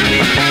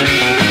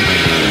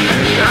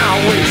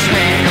 Always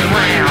hanging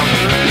around,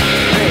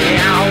 they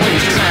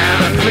always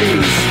trying to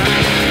please.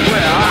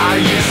 Well, all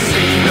you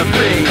seem to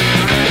be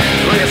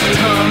is a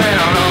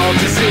terminal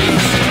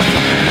disease.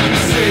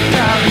 Sick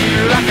of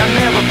you like I've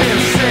never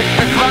been sick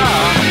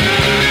before.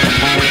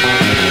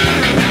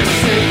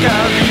 Sick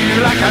of you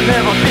like I've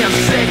never been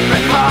sick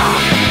before.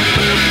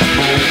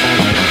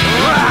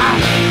 I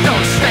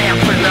don't stand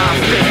for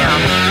nothing,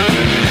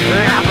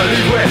 I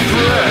believe we're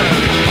through.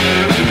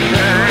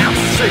 I'm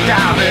sick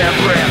of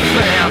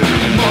everything.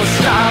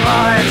 Most of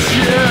all, it's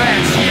you,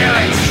 it's you,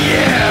 it's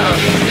you,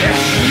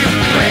 it's you,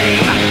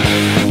 babe.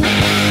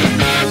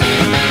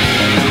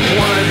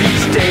 One of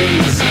these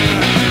days,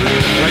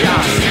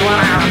 you'll see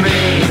what I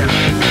mean.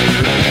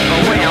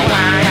 Well,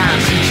 I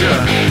treat you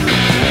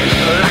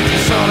like a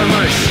sort of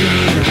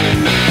machine.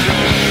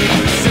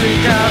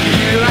 Sick of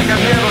you like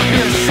I've never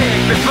been sick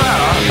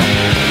before.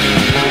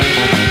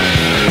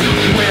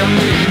 Well,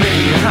 me,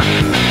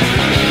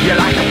 you're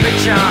like a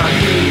picture on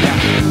heat.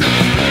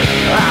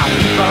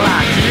 People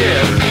like you,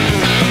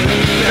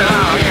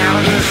 dog out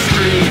on the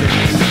street.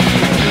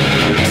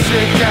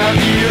 Sick of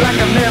you like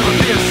I've never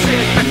been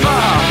sick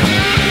before.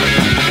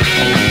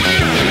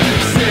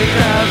 Sick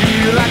of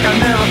you like I've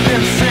never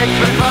been sick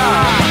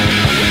before.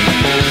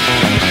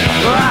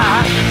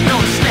 I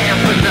don't stand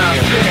for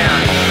nothing,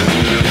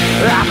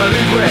 I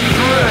believe we're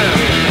through.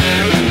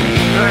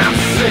 I'm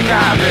sick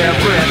of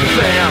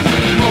everything.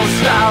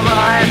 Most of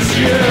all, it's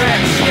you,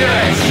 it's you,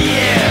 it's you.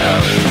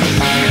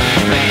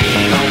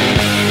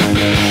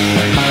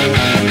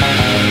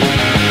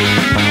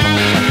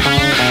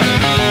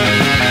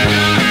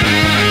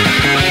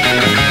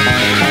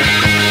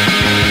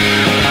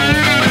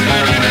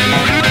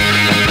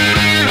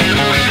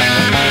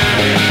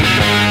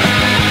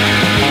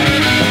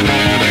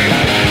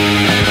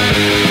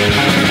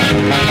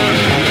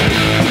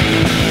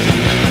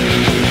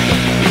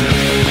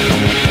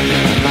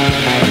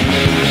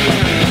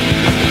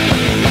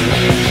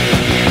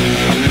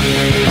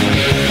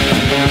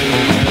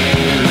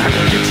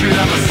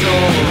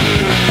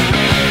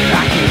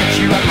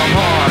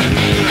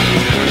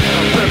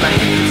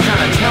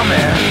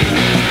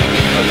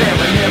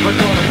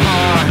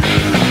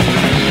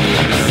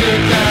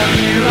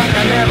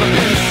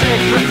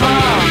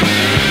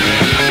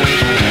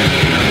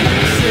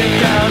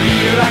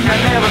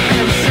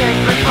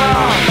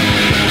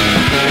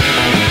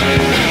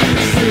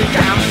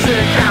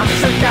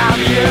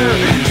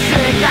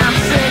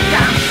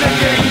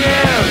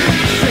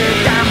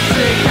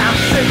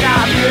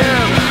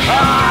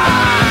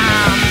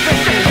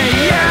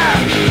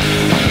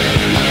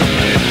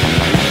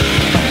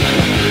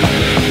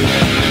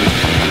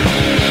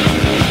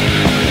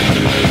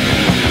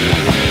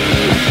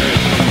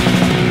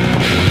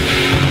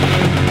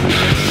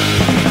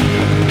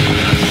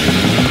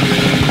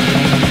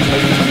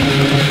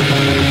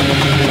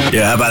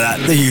 Yeah, how about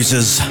that? The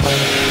Users.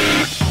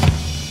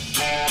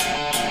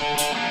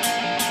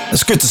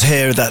 It's good to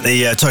hear that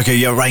the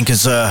Tokyo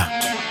Rankers are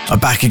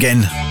back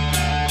again.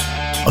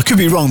 I could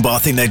be wrong, but I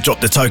think they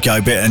dropped the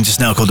Tokyo bit and just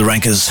now called the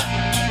Rankers.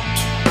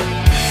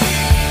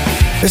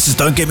 This is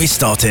Don't Get Me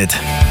Started.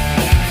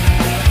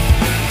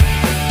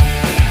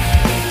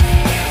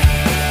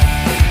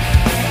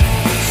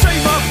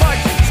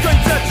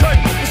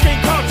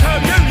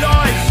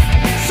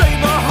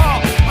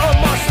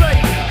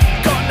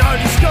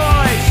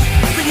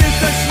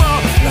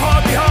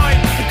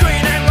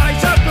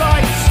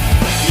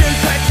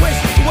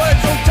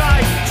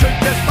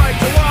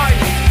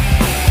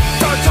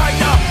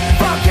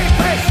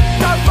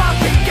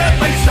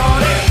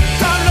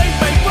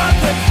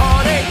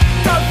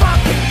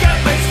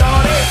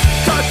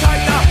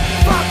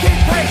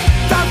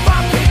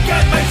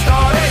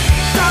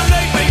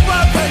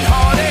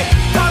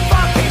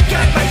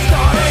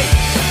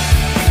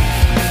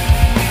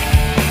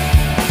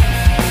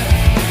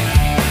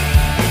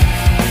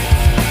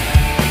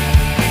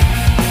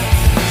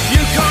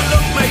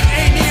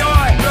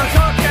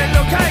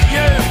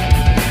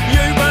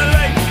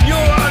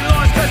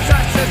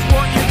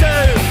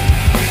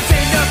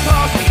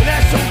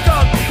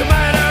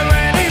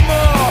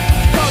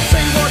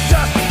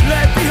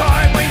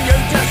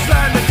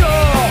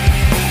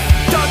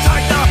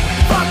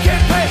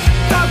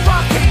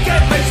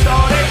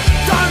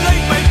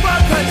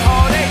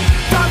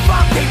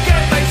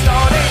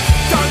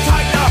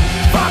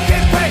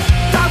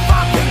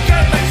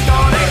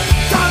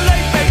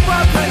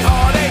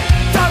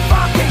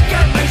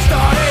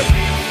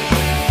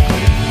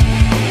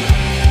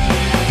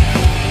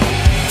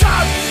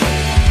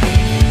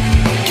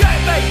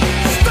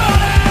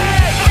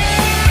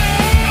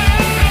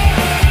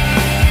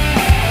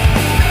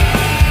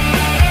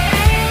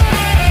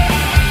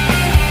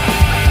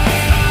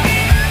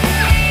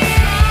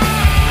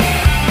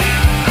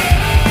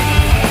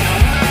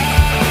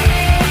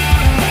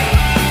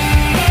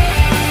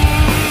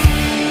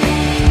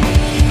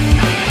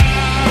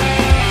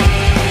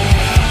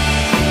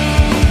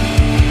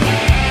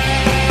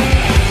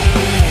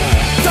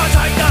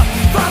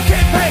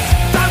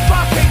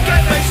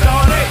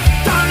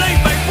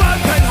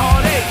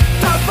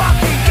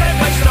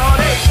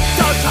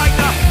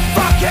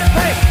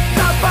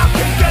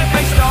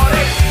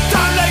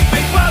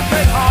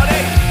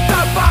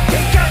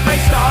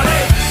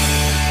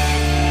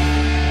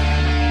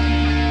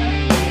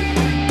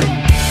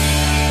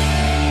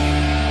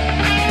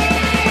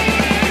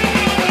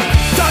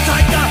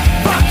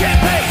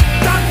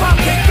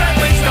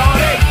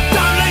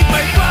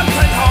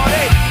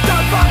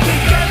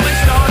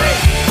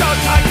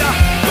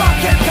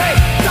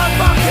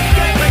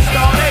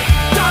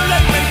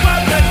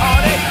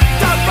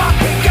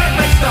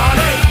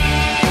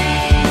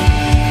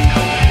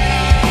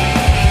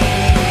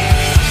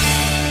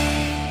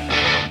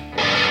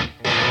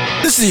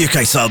 The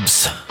UK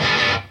subs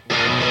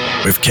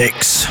with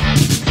Kicks.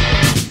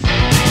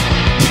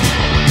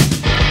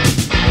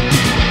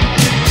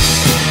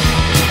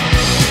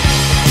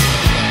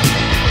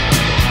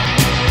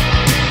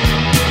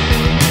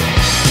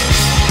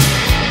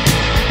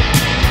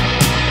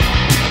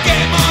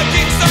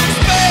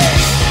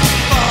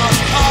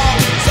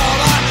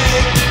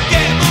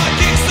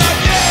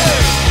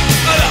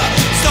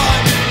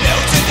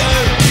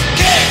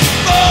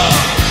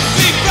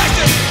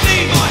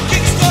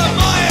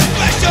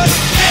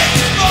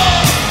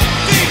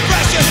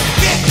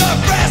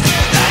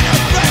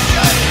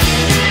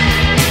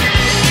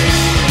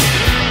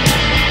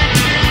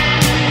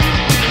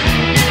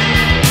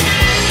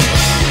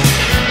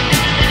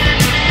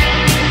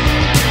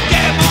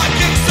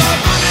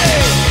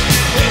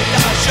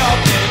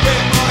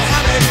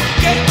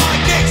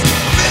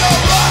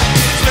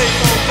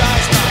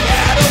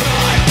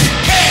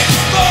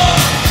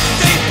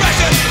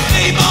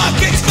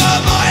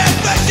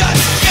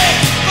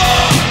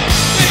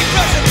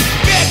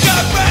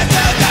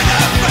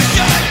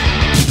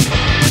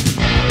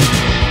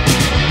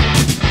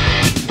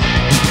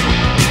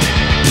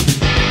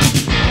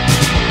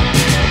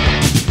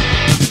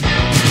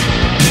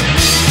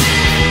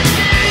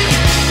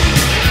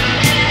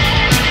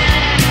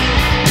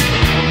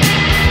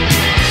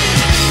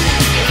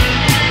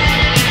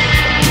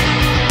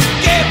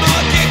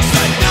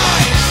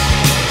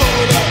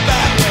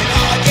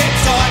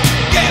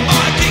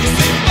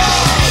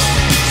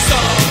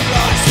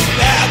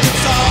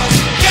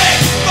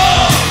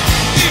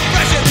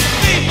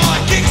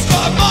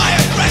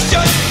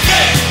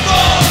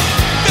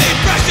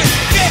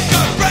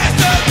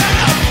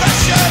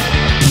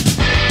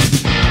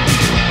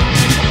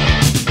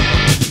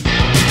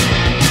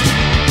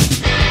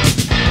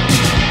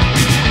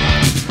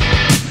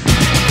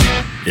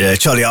 Yeah,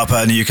 Charlie Harper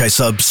and the UK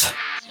subs.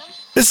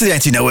 This is the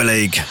Anti-Nowhere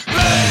League.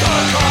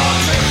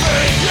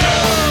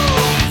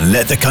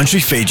 Let the country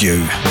feed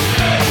you.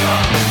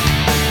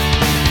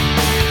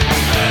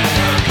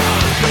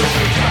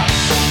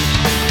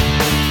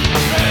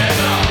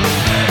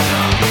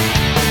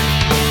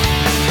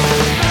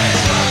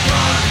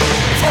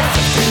 For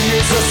 15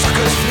 years a sucker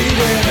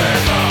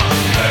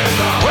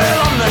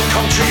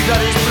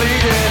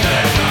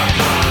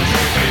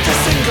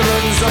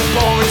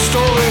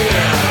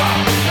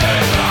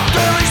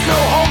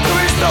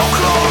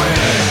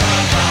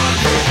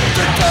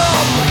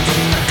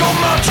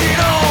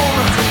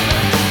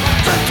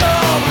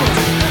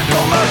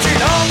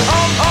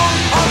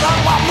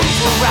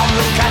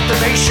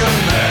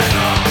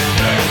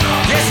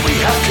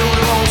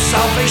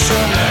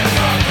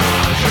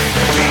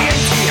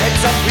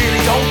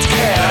really don't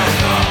care.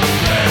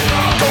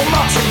 Go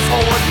marching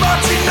forward,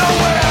 marching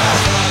nowhere.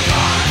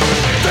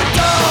 The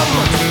dumb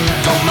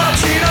go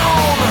marching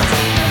on.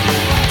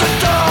 The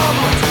dumb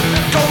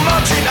go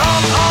marching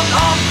on.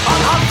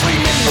 3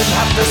 million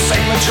have the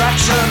same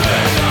attraction.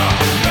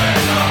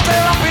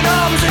 They're up in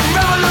arms in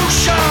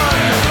revolution.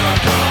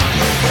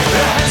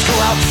 Their hands go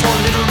out for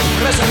little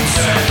presents.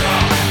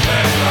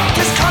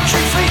 This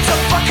country feeds the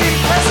fucking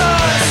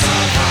peasants.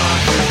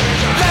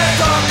 Let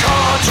the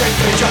country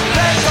feed you.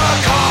 Let the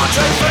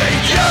country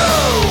feed you.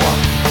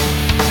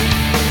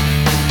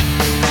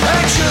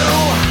 And you.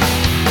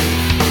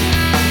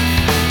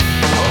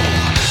 Oh,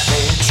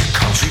 let your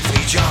country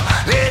feed you.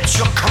 Let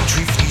your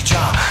country feed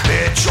you.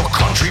 Let your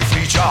country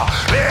feed you.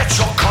 Let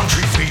your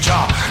country feed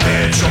you.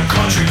 Let your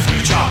country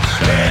feed you.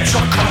 Let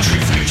your country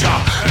feed you.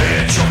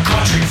 Let your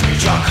country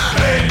feed you.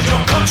 Let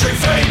your country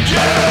feed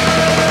you.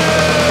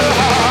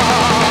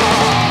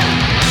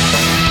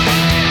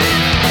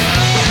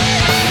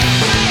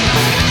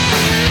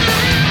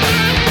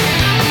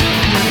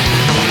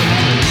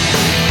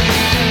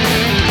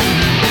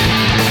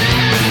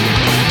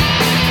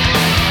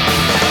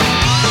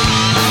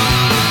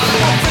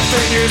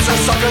 Years the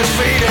suckers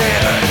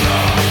feeding.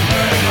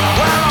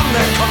 Well, on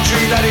their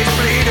country that is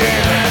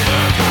bleeding.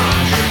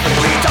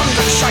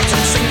 Redundant shite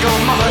and single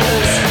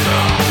mothers.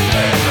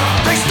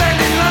 They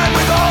stand in line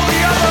with all the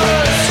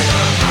others.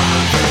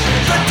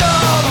 The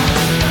dumb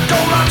go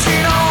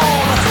marching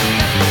on.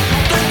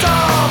 The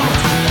dumb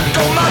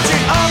go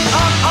marching on.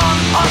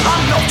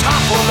 No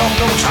time for love,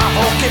 no time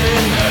for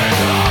giving.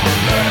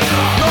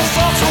 No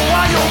thought for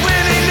why you're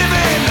really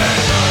living.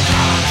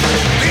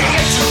 The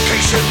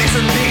education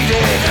isn't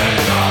needed.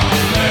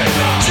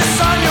 Just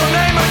sign your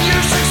name and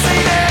you've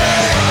succeeded.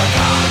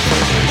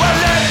 Well,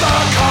 let the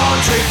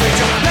country feed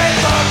you. Let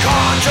the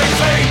country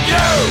feed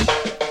you.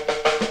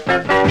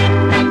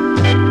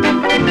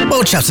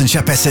 Well, chaps and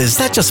chapesses,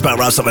 that just about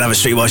wraps up another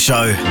Streetwise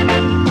show.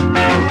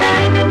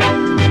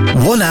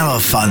 1 hour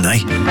of fun, eh?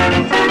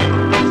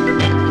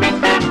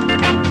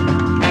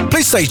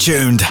 Please stay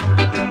tuned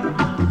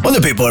on the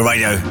Big Boy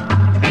Radio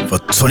for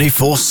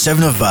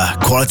 24/7 of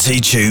quality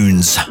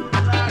tunes.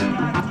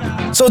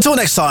 So until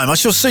next time, I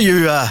shall see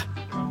you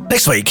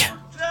next week.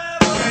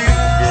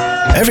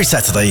 Every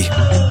Saturday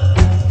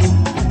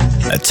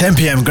at 10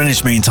 p.m.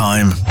 Greenwich Mean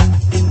Time.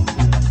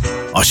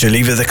 I shall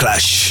leave you The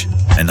Clash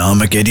and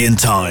Armageddon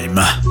Time.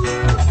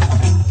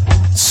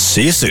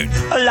 See you soon.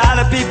 A lot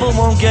of people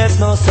won't get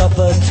no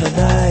supper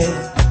tonight.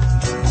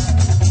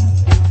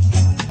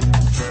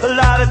 A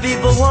lot of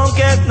people won't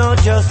get no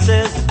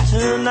justice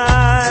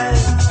tonight.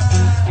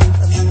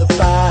 The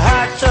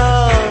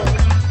battle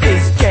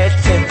is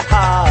getting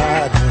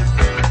hard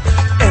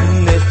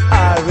in this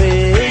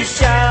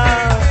Irish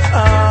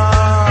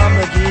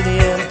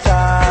Armageddon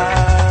time.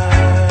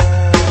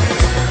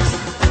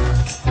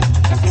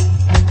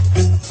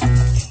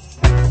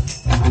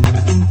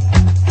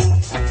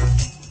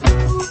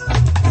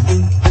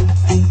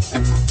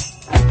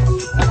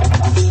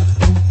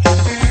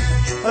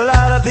 A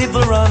lot of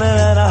people running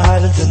and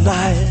hiding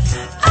tonight.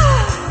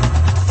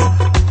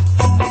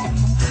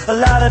 A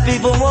lot of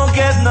people won't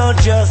get no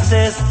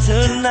justice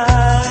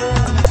tonight.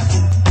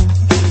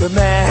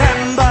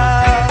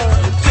 Remember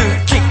to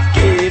kick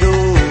it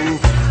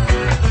off.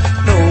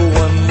 No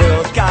one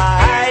will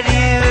guide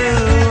you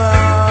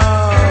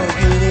on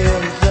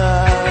Gideon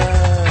time.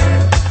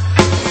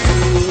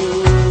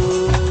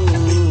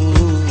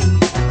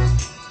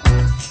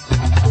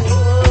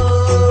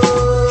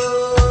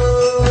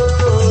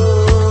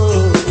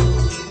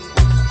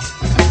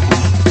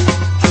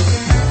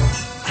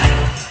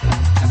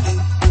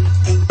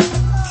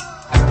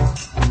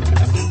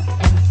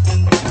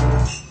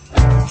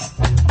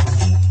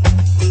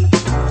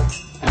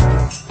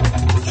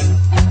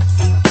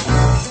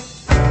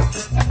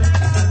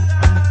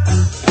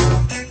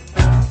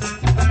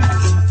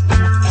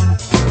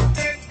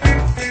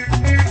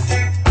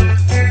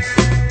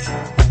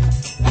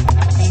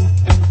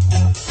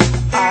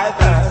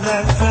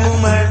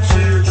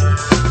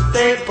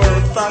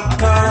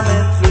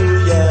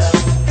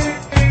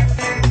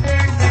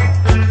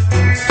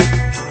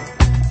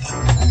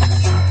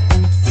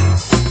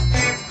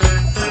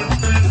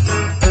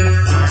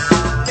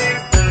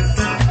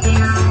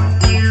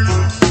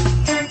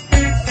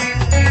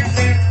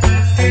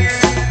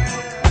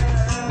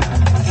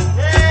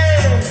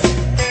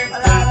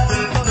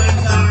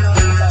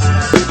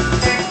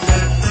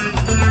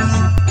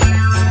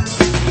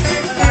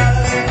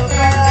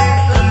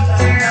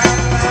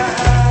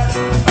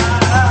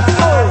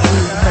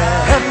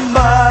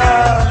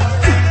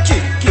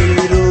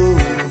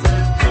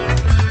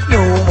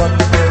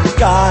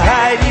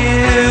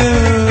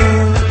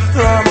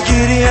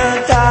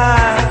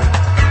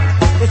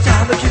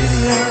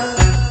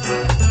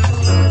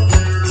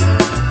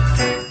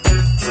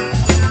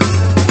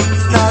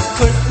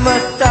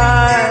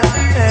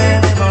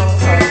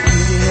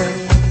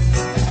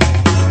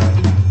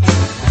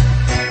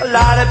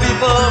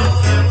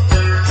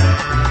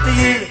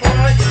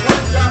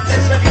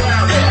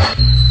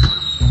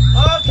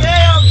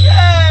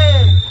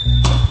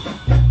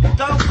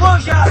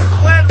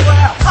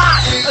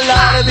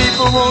 of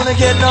people wanna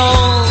get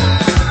known.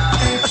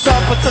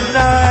 Supper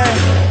tonight.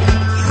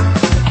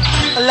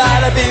 A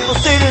lot of people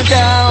sitting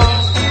down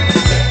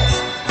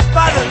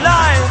by the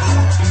line.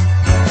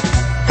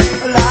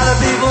 A lot of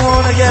people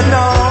wanna get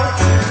known.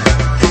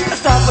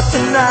 Supper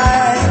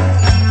tonight.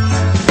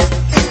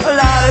 A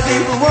lot of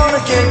people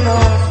wanna get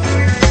known.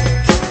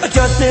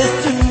 Justice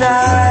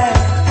tonight.